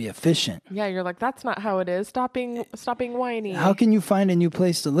not going to be efficient. Yeah, you're like, that's not how it is. Stop being whiny. How can you find a new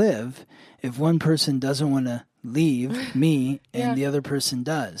place to live if one person doesn't want to leave me and the other person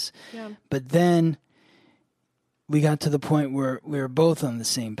does? Yeah. But then we got to the point where we were both on the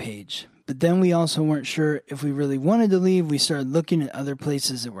same page. But then we also weren't sure if we really wanted to leave. We started looking at other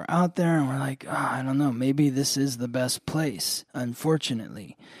places that were out there, and we're like, oh, I don't know, maybe this is the best place,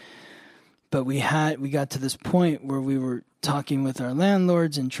 unfortunately. But we got to this point where we were talking with our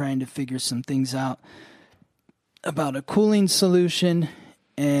landlords and trying to figure some things out about a cooling solution.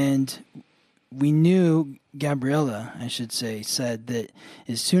 And we knew, Gabriella, I should say, said that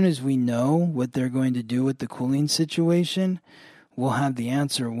as soon as we know what they're going to do with the cooling situation, we'll have the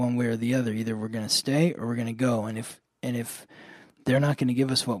answer one way or the other. Either we're going to stay or we're going to go. And if they're not going to give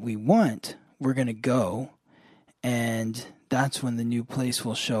us what we want, we're going to go. And that's when the new place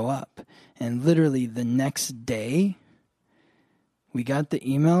will show up. And literally the next day, we got the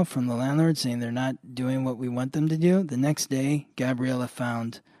email from the landlord saying they're not doing what we want them to do. The next day, Gabriella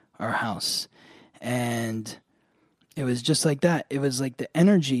found our house. And it was just like that. It was like the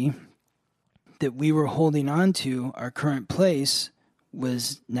energy that we were holding on to, our current place,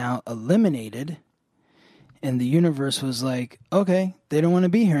 was now eliminated. And the universe was like, okay, they don't want to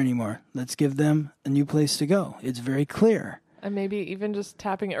be here anymore. Let's give them a new place to go. It's very clear. And maybe even just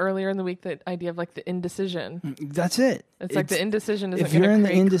tapping earlier in the week, the idea of like the indecision. That's it. It's like the indecision isn't if you're in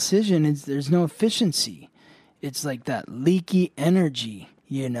the indecision, there's no efficiency. It's like that leaky energy,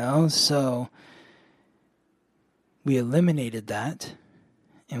 you know? So we eliminated that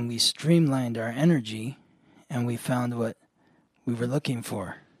and we streamlined our energy and we found what we were looking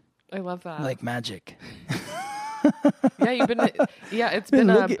for. I love that. Like magic. It's been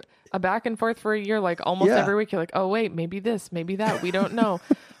a back and forth for a year, like almost every week. You're like, oh, wait, maybe this, maybe that. We don't know.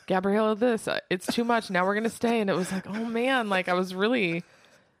 Gabriella, this, it's too much. Now we're going to stay. And it was like, oh man, like I was really,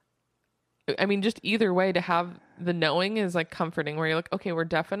 I mean, just either way to have the knowing is like comforting where you're like, okay, we're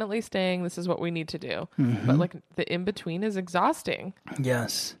definitely staying. This is what we need to do. Mm-hmm. But like the in-between is exhausting.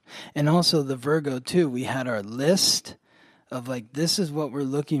 Yes. And also the Virgo too, we had our list of like, this is what we're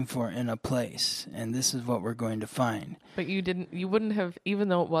looking for in a place and this is what we're going to find. But you wouldn't have, even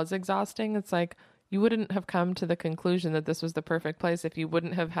though it was exhausting, it's like you wouldn't have come to the conclusion that this was the perfect place if you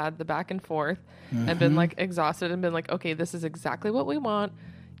wouldn't have had the back and forth and been like exhausted and been like, okay, this is exactly what we want.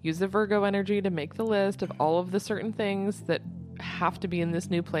 Use the Virgo energy to make the list of all of the certain things that have to be in this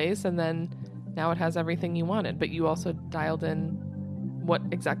new place. And then now it has everything you wanted, but you also dialed in what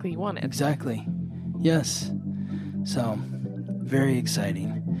exactly you wanted. Exactly. Yes. So very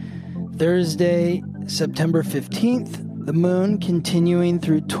exciting. Thursday, September 15th, the moon continuing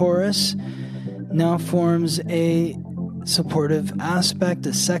through Taurus now forms a supportive aspect,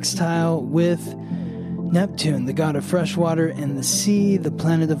 a sextile with Neptune, the god of fresh water and the sea, the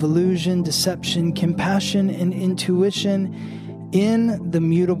planet of illusion, deception, compassion, and intuition, in the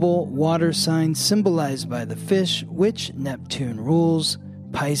mutable water sign symbolized by the fish, which Neptune rules,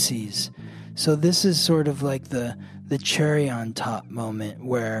 Pisces. So this is sort of like the cherry on top moment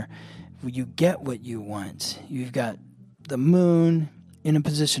where you get what you want. You've got the moon in a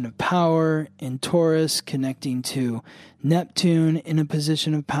position of power in Taurus, connecting to Neptune in a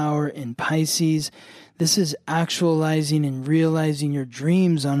position of power in Pisces. This is actualizing and realizing your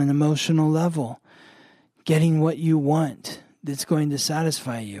dreams on an emotional level, getting what you want that's going to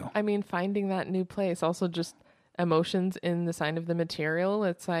satisfy you. I mean, finding that new place, also just emotions in the sign of the material.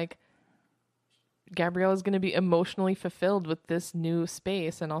 It's like Gabrielle is going to be emotionally fulfilled with this new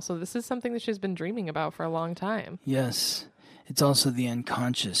space. And also this is something that she's been dreaming about for a long time. Yes. It's also the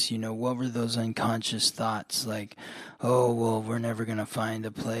unconscious. What were those unconscious thoughts? Like, oh, well, we're never going to find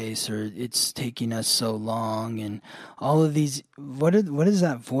a place, or it's taking us so long, and all of these. What is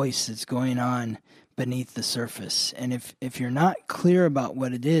that voice that's going on beneath the surface? And if you're not clear about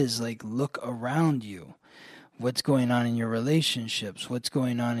what it is, like, look around you. What's going on in your relationships? What's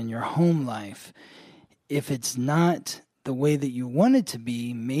going on in your home life? If it's not the way that you want it to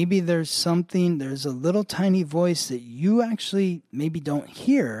be, maybe there's a little tiny voice that you actually maybe don't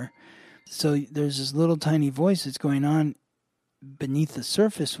hear. So there's this little tiny voice that's going on beneath the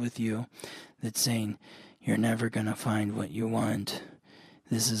surface with you that's saying, you're never going to find what you want.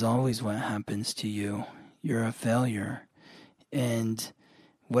 This is always what happens to you. You're a failure. And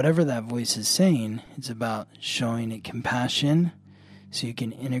whatever that voice is saying, it's about showing it compassion, so you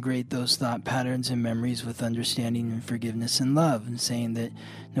can integrate those thought patterns and memories with understanding and forgiveness and love, and saying that,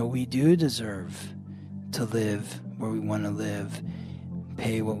 no, we do deserve to live where we want to live,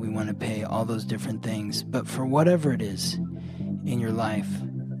 pay what we want to pay, all those different things. But for whatever it is in your life,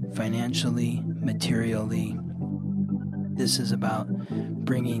 financially, materially, this is about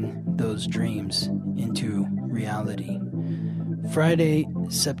bringing those dreams into reality. Friday,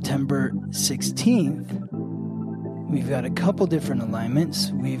 September 16th, we've got a couple different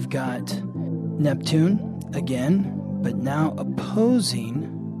alignments. We've got Neptune again, but now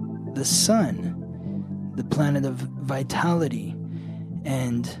opposing the sun, the planet of vitality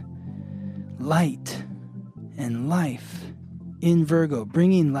and light and life in Virgo,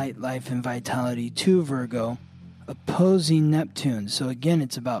 bringing light, life, and vitality to Virgo, opposing Neptune. So again,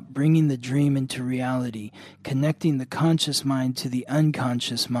 it's about bringing the dream into reality, connecting the conscious mind to the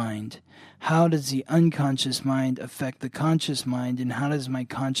unconscious mind. How does the unconscious mind affect the conscious mind, and how does my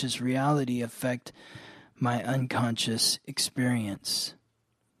conscious reality affect my unconscious experience?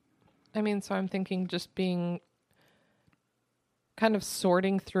 I mean, so I'm thinking just being kind of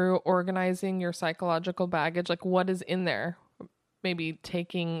sorting through, organizing your psychological baggage, like what is in there, maybe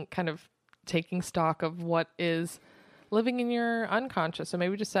taking stock of what is living in your unconscious. So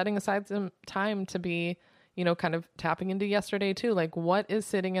maybe just setting aside some time to be, kind of tapping into yesterday too. Like, what is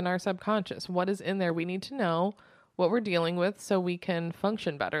sitting in our subconscious? What is in there? We need to know what we're dealing with so we can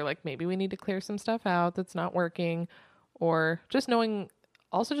function better. Like maybe we need to clear some stuff out that's not working, or just knowing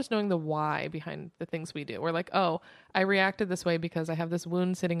the why behind the things we do. We're like, oh, I reacted this way because I have this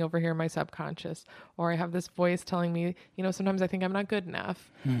wound sitting over here in my subconscious, or I have this voice telling me, sometimes I think I'm not good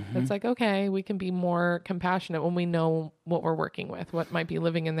enough. Mm-hmm. It's like, okay, we can be more compassionate when we know what we're working with, what might be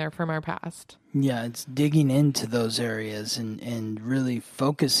living in there from our past. Yeah, it's digging into those areas and really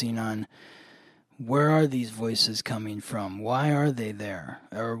focusing on, where are these voices coming from? Why are they there?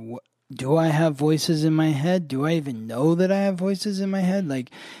 Or do I have voices in my head? Do I even know that I have voices in my head?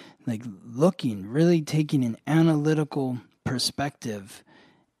 Like looking, really taking an analytical perspective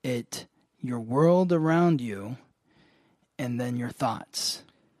at your world around you and then your thoughts.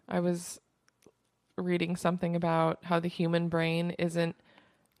 I was reading something about how the human brain isn't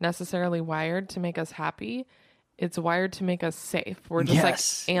necessarily wired to make us happy. It's wired to make us safe. We're just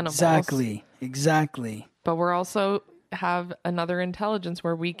like animals. Exactly. But we're also have another intelligence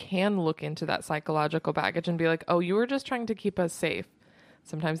where we can look into that psychological baggage and be like, oh, you were just trying to keep us safe.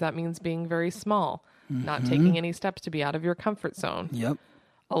 Sometimes that means being very small, not taking any steps to be out of your comfort zone. Yep.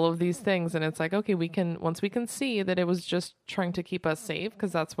 All of these things. And it's like, okay, once we can see that it was just trying to keep us safe,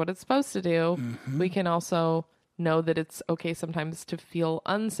 because that's what it's supposed to do, we can also know that it's okay sometimes to feel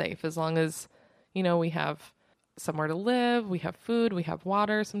unsafe, as long as, we have somewhere to live, we have food, we have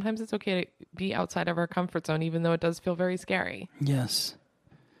water. Sometimes it's okay to be outside of our comfort zone, even though it does feel very scary. Yes.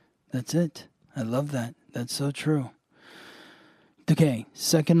 That's it. I love that. That's so true. Okay,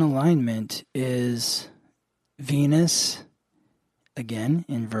 second alignment is Venus, again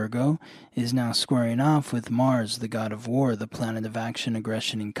in Virgo, is now squaring off with Mars, the god of war, the planet of action,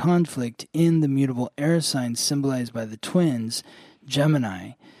 aggression, and conflict, in the mutable air sign symbolized by the twins,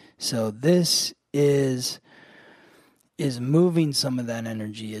 Gemini. So this is moving some of that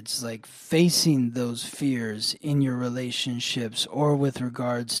energy. It's like facing those fears in your relationships or with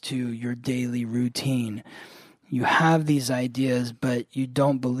regards to your daily routine. You have these ideas, but you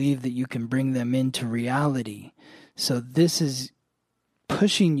don't believe that you can bring them into reality. So this is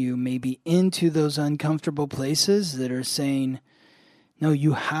pushing you maybe into those uncomfortable places that are saying, no,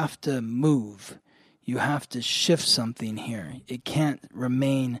 you have to move. You have to shift something here. It can't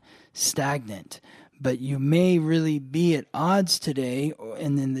remain stagnant. But you may really be at odds today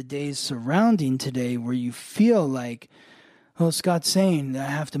and in the days surrounding today where you feel like, oh, Scott's saying that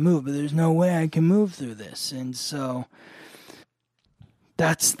I have to move, but there's no way I can move through this. And so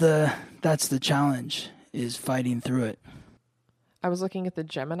that's the challenge, is fighting through it. I was looking at the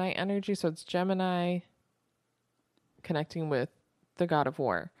Gemini energy. So it's Gemini connecting with the god of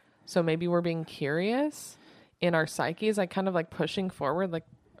war. So maybe we're being curious in our psyches, like kind of like pushing forward, like,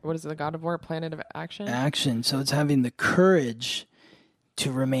 what is it, the god of war, planet of action? Action. So it's having the courage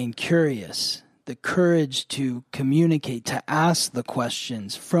to remain curious, the courage to communicate, to ask the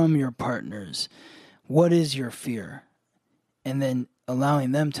questions from your partners. What is your fear? And then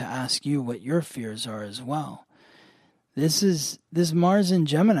allowing them to ask you what your fears are as well. This Mars in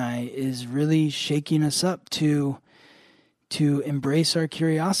Gemini is really shaking us up to embrace our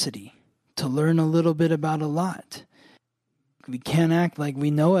curiosity, to learn a little bit about a lot. We can't act like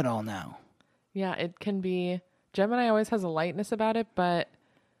we know it all now. Yeah, it can be. Gemini always has a lightness about it, but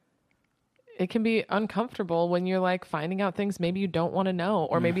it can be uncomfortable when you're like finding out things maybe you don't want to know,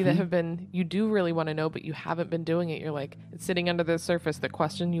 or maybe that have been, you do really want to know, but you haven't been doing it. You're like, it's sitting under the surface, the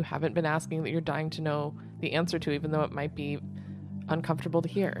question you haven't been asking that you're dying to know the answer to, even though it might be uncomfortable to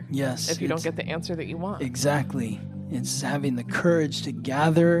hear. Yes. If you don't get the answer that you want. Exactly. It's having the courage to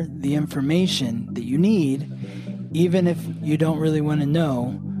gather the information that you need, even if you don't really want to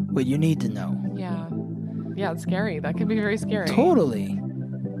know what you need to know. Yeah. Yeah, it's scary. That can be very scary. Totally.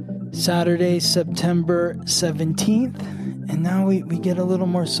 Saturday, September 17th, and now we get a little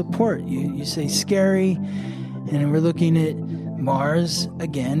more support. You say scary, and we're looking at Mars,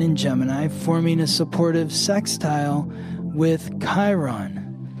 again in Gemini, forming a supportive sextile with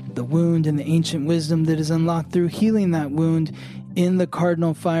Chiron, the wound and the ancient wisdom that is unlocked through healing that wound in the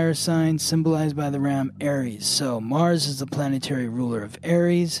cardinal fire sign symbolized by the ram Aries. So Mars is the planetary ruler of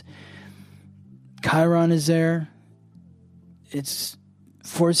Aries. Chiron is there. It's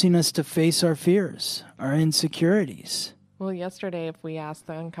forcing us to face our fears, our insecurities. Well, yesterday, if we asked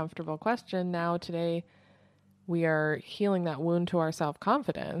the uncomfortable question, now today we are healing that wound to our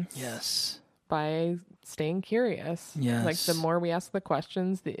self-confidence. Yes. By staying curious. Yes. Like the more we ask the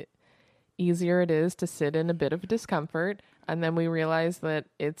questions, the easier it is to sit in a bit of discomfort. And then we realize that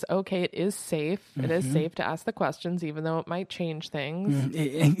it's okay. It is safe. It is safe to ask the questions, even though it might change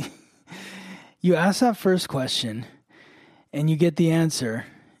things. You ask that first question and you get the answer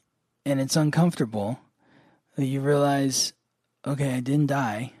and it's uncomfortable. You realize, okay, I didn't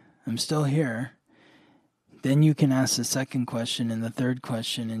die. I'm still here. Then you can ask the second question and the third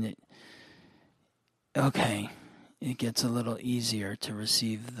question, and it gets a little easier to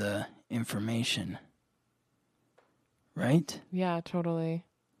receive the information. Right? Yeah, totally.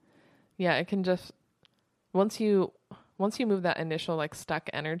 Yeah, it can just, once you move that initial like stuck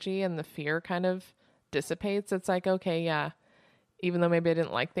energy and the fear kind of dissipates, it's like, okay, yeah, even though maybe I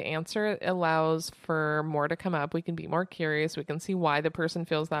didn't like the answer, it allows for more to come up. We can be more curious. We can see why the person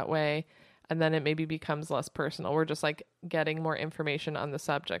feels that way. And then it maybe becomes less personal. We're just like getting more information on the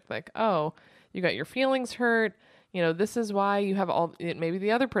subject. Like, oh, you got your feelings hurt. You know, this is why you have maybe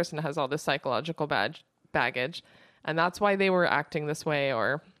the other person has all this psychological baggage. And that's why they were acting this way.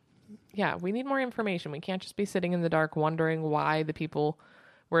 Or, yeah, we need more information. We can't just be sitting in the dark wondering why the people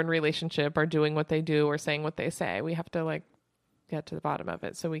we're in relationship are doing what they do or saying what they say. We have to like get to the bottom of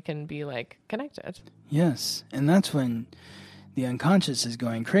it so we can be like connected. Yes. And that's when the unconscious is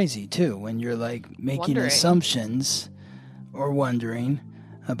going crazy too, when you're like making Wondering. assumptions or wondering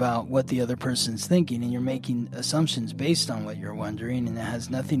about what the other person's thinking, and you're making assumptions based on what you're wondering, and it has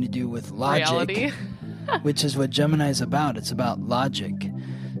nothing to do with logic. Reality. Which is what Gemini is about. It's about logic.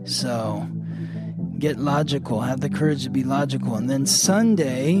 So get logical, have the courage to be logical. And then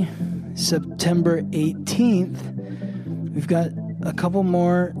Sunday, September 18th, we've got a couple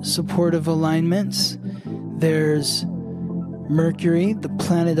more supportive alignments. There's Mercury, the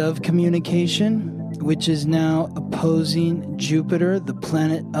planet of communication, which is now opposing Jupiter, the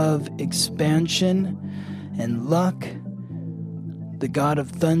planet of expansion and luck, the god of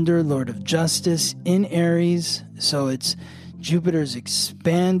thunder, lord of justice, in Aries. So it's Jupiter's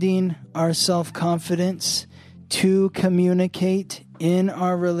expanding our self-confidence to communicate in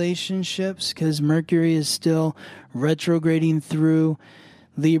our relationships, because Mercury is still retrograding through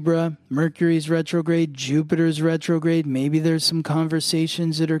Libra. Mercury's retrograde, Jupiter's retrograde. Maybe there's some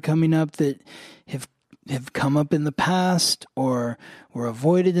conversations that are coming up that have come up in the past or were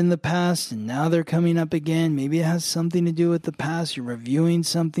avoided in the past, and now they're coming up again. Maybe it has something to do with the past. You're reviewing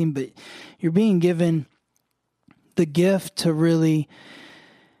something, but you're being given the gift to really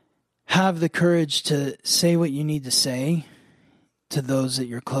have the courage to say what you need to say to those that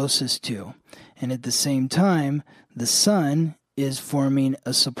you're closest to. And at the same time, the sun is forming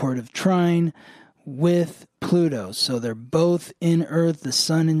a supportive trine with Pluto. So they're both in Earth, the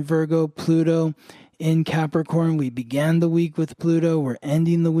sun in Virgo, Pluto in Capricorn. We began the week with Pluto. We're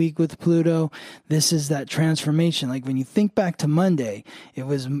ending the week with Pluto. This is that transformation. Like when you think back to Monday, it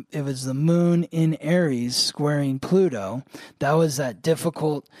was the moon in Aries squaring Pluto. That was that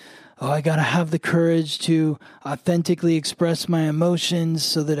difficult, I got to have the courage to authentically express my emotions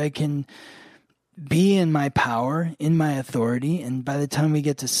so that I can be in my power, in my authority. And by the time we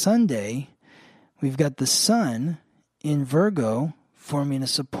get to Sunday, we've got the sun in Virgo forming a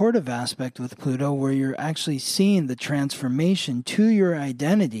supportive aspect with Pluto, where you're actually seeing the transformation to your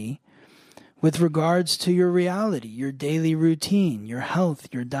identity with regards to your reality, your daily routine, your health,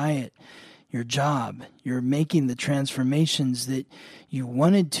 your diet, your job. You're making the transformations that you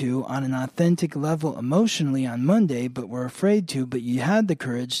wanted to on an authentic level emotionally on Monday, but were afraid to, but you had the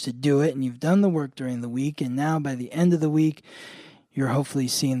courage to do it, and you've done the work during the week, and now by the end of the week, you're hopefully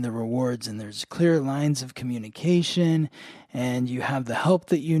seeing the rewards, and there's clear lines of communication, and you have the help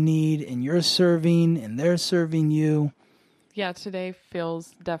that you need, and you're serving, and they're serving you. Yeah, today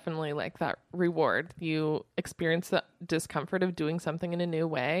feels definitely like that reward. You experience the discomfort of doing something in a new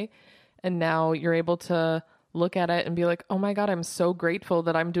way, and now you're able to look at it and be like, oh my God, I'm so grateful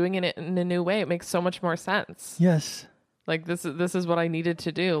that I'm doing it in a new way. It makes so much more sense. Yes. Like this is what I needed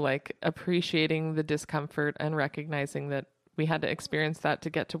to do, like appreciating the discomfort and recognizing that we had to experience that to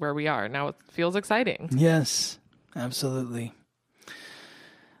get to where we are. Now it feels exciting. Yes, absolutely.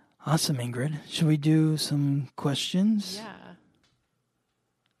 Awesome, Ingrid. Should we do some questions? Yeah.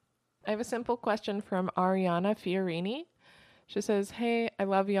 I have a simple question from Ariana Fiorini. She says, hey, I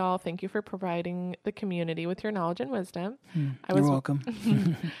love y'all. Thank you for providing the community with your knowledge and wisdom. You're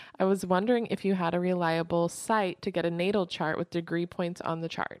welcome. I was wondering if you had a reliable site to get a natal chart with degree points on the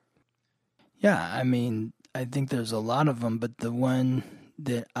chart. Yeah, I mean, I think there's a lot of them, but the one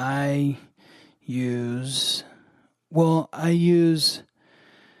that I use, I use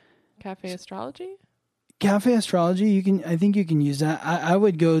Cafe Astrology? Cafe Astrology. I think you can use that. I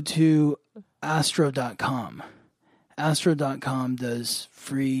would go to astro.com. Astro.com does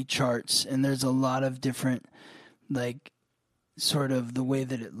free charts, and there's a lot of different, like, sort of the way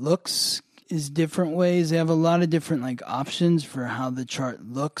that it looks is different ways. They have a lot of different, like, options for how the chart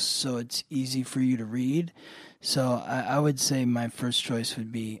looks, so it's easy for you to read. So I would say my first choice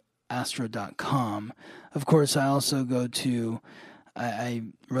would be astro.com. Of course, I also go to, I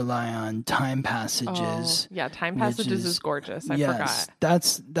rely on Time Passages. Oh, yeah, Time Passages is gorgeous. I forgot.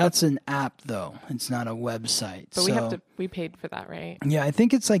 That's an app though. It's not a website. But we paid for that, right? Yeah, I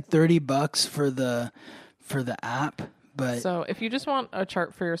think it's like $30 for the app. But so if you just want a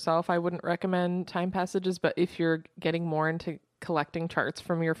chart for yourself, I wouldn't recommend Time Passages. But if you're getting more into collecting charts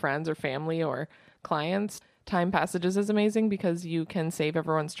from your friends or family or clients, Time Passages is amazing because you can save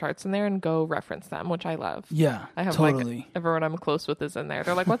everyone's charts in there and go reference them, which I love. Yeah, I have totally. Like everyone I'm close with is in there.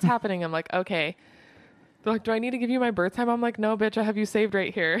 They're like, what's happening? I'm like, okay. They're like, do I need to give you my birth time? I'm like, no, bitch, I have you saved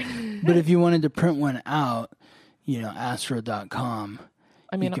right here. But if you wanted to print one out, astro.com,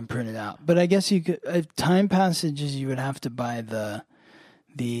 you can print it out. But I guess you could, Time Passages, you would have to buy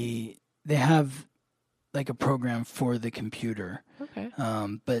they have like a program for the computer. Okay.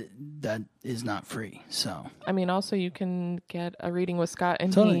 But that is not free. So I mean, also you can get a reading with Scott,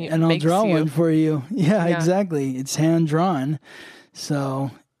 and totally, and I'll draw one for you. Yeah, exactly. It's hand drawn.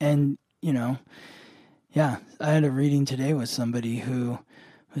 So, and I had a reading today with somebody who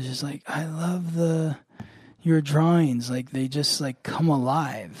was just like, I love your drawings. Like they just like come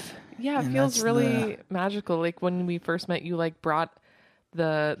alive. Yeah, it feels really magical. Like when we first met, you like brought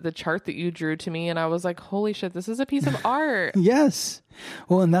the chart that you drew to me, and I was like, holy shit, this is a piece of art. Yes.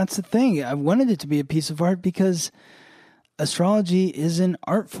 Well, and that's the thing. I wanted it to be a piece of art because astrology is an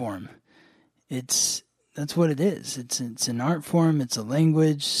art form. That's what it is. It's an art form. It's a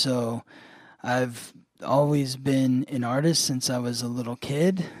language. So I've always been an artist since I was a little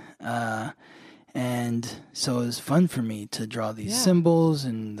kid. And so it was fun for me to draw these symbols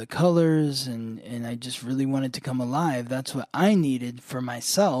and the colors, and I just really wanted to come alive. That's what I needed for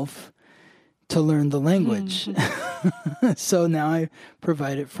myself to learn the language. So now I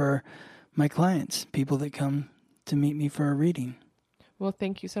provide it for my clients, people that come to meet me for a reading. Well,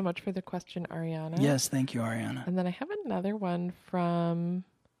 thank you so much for the question, Ariana. Yes, thank you, Ariana. And then I have another one from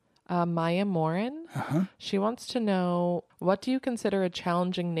Maya Morin. She wants to know, what do you consider a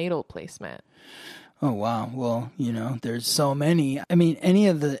challenging natal placement? Oh, wow. Well, there's so many. I mean, any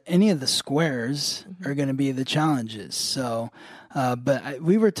of the squares are going to be the challenges. So,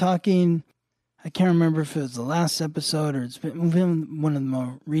 we were talking, I can't remember if it was the last episode or it's been one of the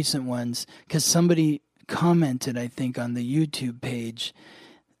more recent ones, because somebody commented, I think, on the YouTube page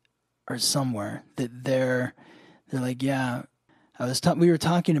or somewhere that they're like, yeah, we were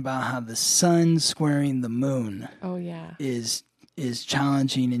talking about how the sun squaring the moon is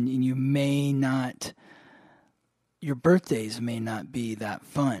challenging, and you may not, your birthdays may not be that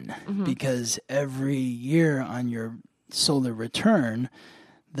fun because every year on your solar return,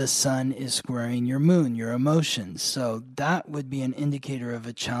 the sun is squaring your moon, your emotions. So that would be an indicator of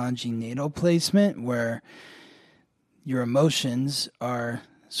a challenging natal placement where your emotions are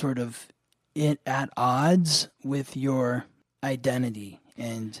sort of at odds with your identity.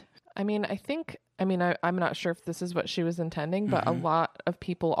 And I'm not sure if this is what she was intending, but a lot of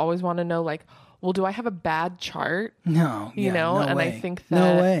people always want to know, like, well, do I have a bad chart? No, no and way. I think that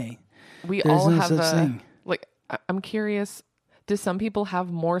no way. We There's all no have such thing. Like, I'm curious, do some people have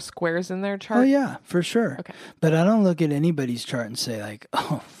more squares in their chart? Oh yeah, for sure. Okay. But I don't look at anybody's chart and say like,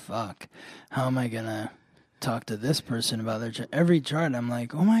 oh fuck, how am I gonna talk to this person about their chart? Every chart I'm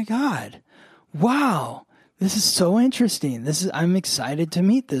like, oh my God, wow, this is so interesting. I'm excited to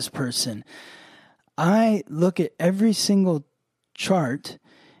meet this person. I look at every single chart,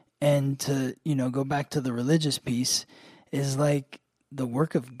 and to, go back to the religious piece, is like the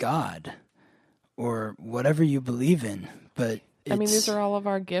work of God or whatever you believe in. But these are all of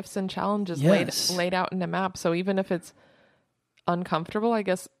our gifts and challenges laid out in a map. So even if it's uncomfortable, I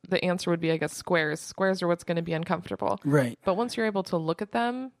guess the answer would be, squares. Squares are what's going to be uncomfortable. Right. But once you're able to look at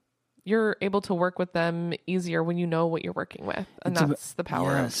them, you're able to work with them easier when you know what you're working with. And that's the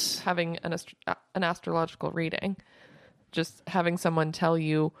power of having an astrological reading. Just having someone tell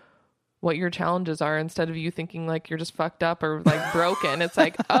you what your challenges are instead of you thinking like you're just fucked up or like broken. It's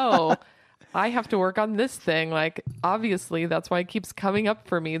like, oh, I have to work on this thing. Like, obviously, that's why it keeps coming up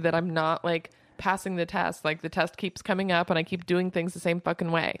for me that I'm not like passing the test. Like, the test keeps coming up and I keep doing things the same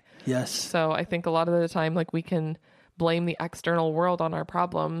fucking way. Yes. So I think a lot of the time, like, we can blame the external world on our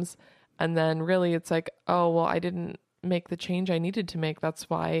problems. And then really it's like, oh, well, I didn't make the change I needed to make. That's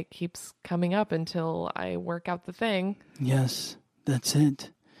why it keeps coming up until I work out the thing. Yes, that's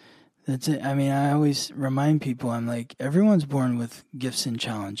it. That's it. I mean, I always remind people, I'm like, everyone's born with gifts and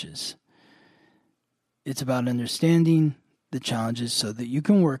challenges. It's about understanding the challenges so that you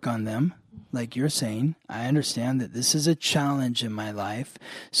can work on them. Like you're saying, I understand that this is a challenge in my life,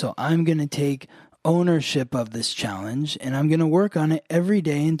 so I'm going to take ownership of this challenge and I'm going to work on it every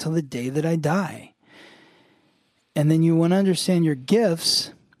day until the day that I die. And then you want to understand your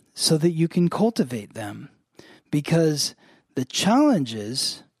gifts so that you can cultivate them, because the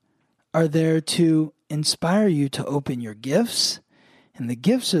challenges are there to inspire you to open your gifts, and the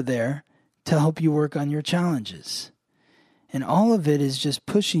gifts are there to help you work on your challenges. And all of it is just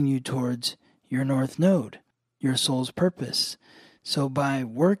pushing you towards your North Node, your soul's purpose. So by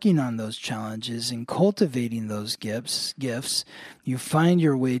working on those challenges and cultivating those gifts, you find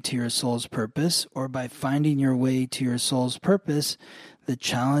your way to your soul's purpose, or by finding your way to your soul's purpose, the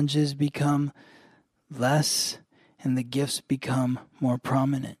challenges become less and the gifts become more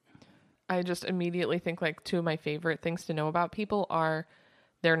prominent. I just immediately think like two of my favorite things to know about people are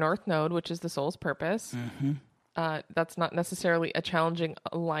their North Node, which is the soul's purpose. That's not necessarily a challenging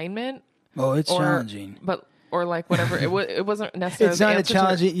alignment. Oh, it's challenging. Or like whatever. It wasn't necessarily. It's not a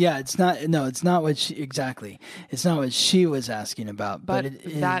challenging. Yeah, it's not. No, it's not what she exactly. It's not what she was asking about. But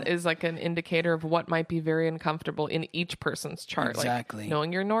that is like an indicator of what might be very uncomfortable in each person's chart. Exactly. Like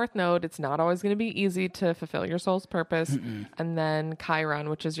knowing your North Node, it's not always going to be easy to fulfill your soul's purpose. And then Chiron,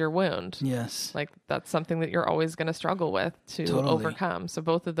 which is your wound. Yes. Like that's something that you're always going to struggle with to overcome. So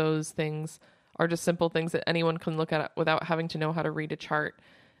both of those things are just simple things that anyone can look at without having to know how to read a chart.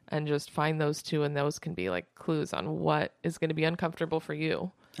 And just find those two, and those can be like clues on what is going to be uncomfortable for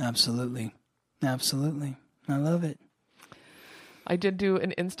you. Absolutely. Absolutely. I love it. I did do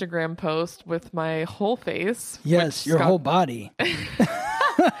an Instagram post with my whole face. Yes, your whole body.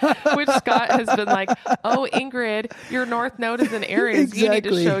 Which Scott has been like, oh, Ingrid, your North Node is in Aries. You need to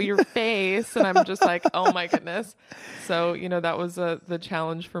Exactly. show your face. And I'm just like, oh my goodness. So, that was the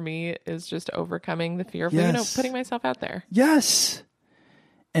challenge for me, is just overcoming the fear of, Yes. putting myself out there. Yes.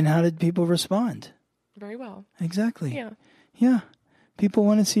 And how did people respond? Very well. Exactly. Yeah. Yeah. People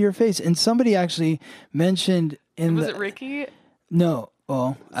want to see your face. And somebody actually mentioned Was it Ricky? No.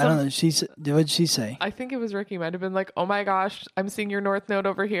 Well, I don't know. What did she say? I think it was Ricky. Might have been like, oh my gosh, I'm seeing your North Node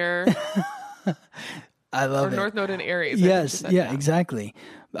over here. I love or it. North Node in Aries. Yes. Yeah, exactly.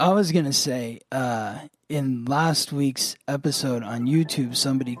 I was going to say, in last week's episode on YouTube,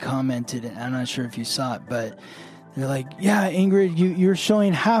 somebody commented, and I'm not sure if you saw it, but they're like, yeah, Ingrid, you're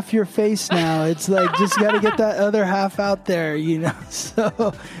showing half your face now. It's like, just got to get that other half out there,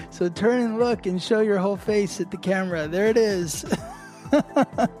 So turn and look and show your whole face at the camera. There it is.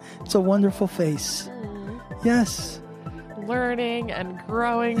 It's a wonderful face. Yes. Learning and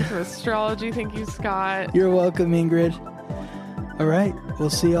growing through astrology. Thank you, Scott. You're welcome, Ingrid. All right. We'll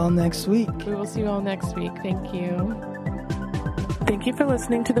see you all next week. We will see you all next week. Thank you. Thank you for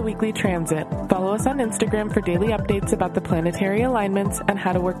listening to The Weekly Transit. Follow us on Instagram for daily updates about the planetary alignments and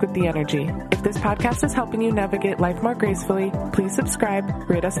how to work with the energy. If this podcast is helping you navigate life more gracefully, please subscribe,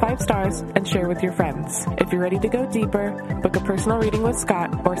 rate us 5 stars, and share with your friends. If you're ready to go deeper, book a personal reading with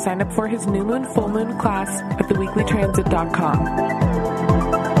Scott or sign up for his new moon, full moon class at theweeklytransit.com.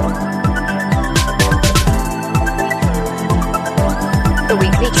 The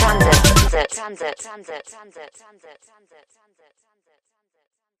Weekly Transit.